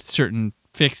with certain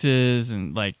fixes?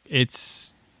 And like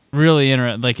it's really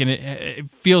interesting, like, and it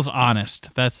feels honest.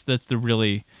 That's the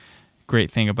really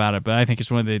great thing about it. But I think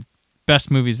it's one of the best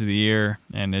movies of the year,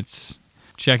 and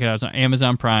check it out. It's on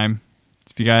Amazon Prime.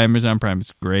 If you got Amazon Prime,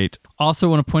 it's great. Also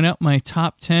want to point out my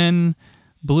top 10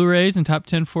 Blu-rays and top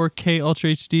 10 4K Ultra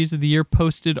HDs of the year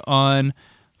posted on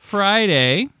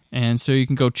Friday, and so you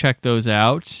can go check those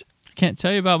out. I can't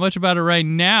tell you much about it right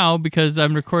now because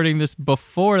I'm recording this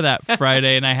before that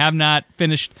Friday, and I have not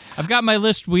finished. I've got my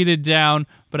list weeded down,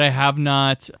 but I have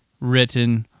not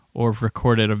written or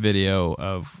recorded a video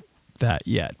of that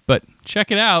yet. But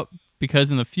check it out, because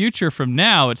in the future from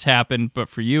now it's happened, but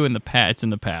for you it's in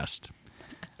the past.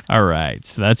 All right,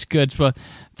 so that's good. Well,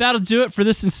 that'll do it for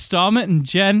this installment. And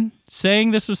Jen,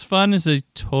 saying this was fun is a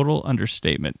total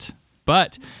understatement.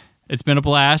 But it's been a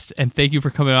blast, and thank you for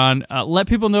coming on. Let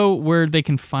people know where they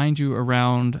can find you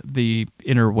around the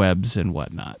interwebs and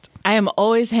whatnot. I am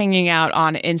always hanging out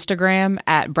on Instagram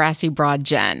at Brassy Broad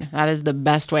Jen. That is the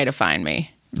best way to find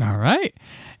me. All right.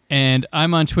 And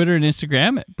I'm on Twitter and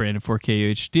Instagram at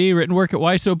Brandon4KUHD. Written work at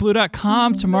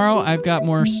whysoblue.com. Tomorrow, I've got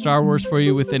more Star Wars for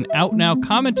you with an out-now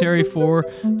commentary for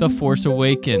The Force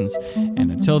Awakens. And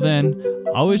until then,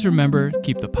 always remember to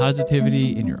keep the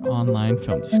positivity in your online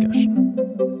film discussion.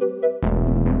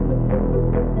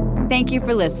 Thank you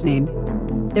for listening.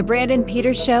 The Brandon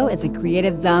Peters Show is a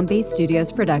Creative Zombie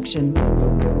Studios production.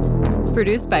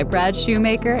 Produced by Brad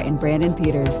Shoemaker and Brandon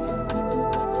Peters.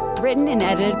 Written and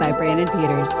edited by Brandon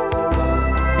Peters.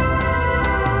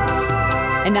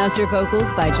 Announcer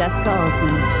vocals by Jessica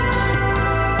Alsman.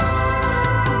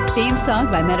 Theme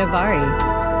song by Metavari.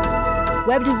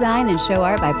 Web design and show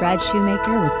art by Brad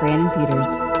Shoemaker with Brandon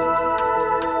Peters.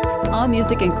 All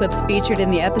music and clips featured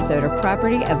in the episode are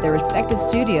property of their respective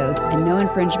studios, and no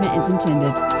infringement is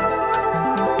intended.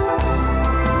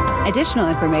 Additional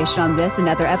information on this and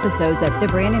other episodes at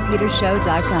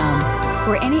thebrandonpetershow.com.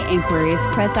 For any inquiries,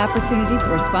 press opportunities,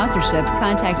 or sponsorship,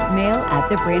 contact mail at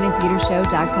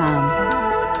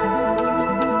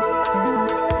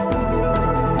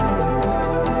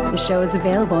thebrandonpetershow.com. The show is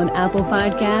available on Apple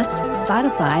Podcasts,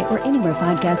 Spotify, or anywhere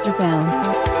podcasts are found.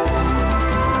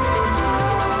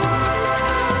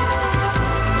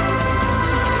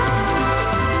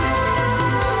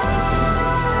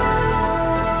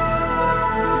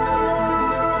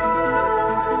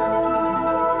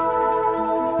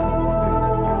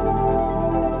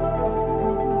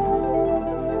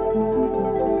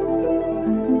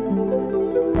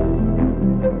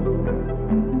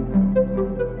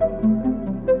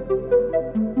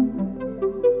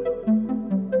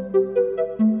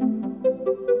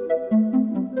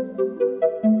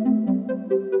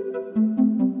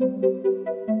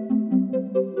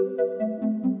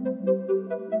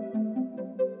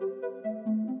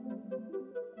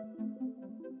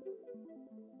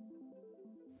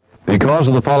 Because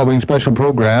of the following special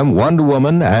program, Wonder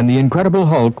Woman and the Incredible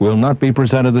Hulk will not be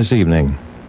presented this evening.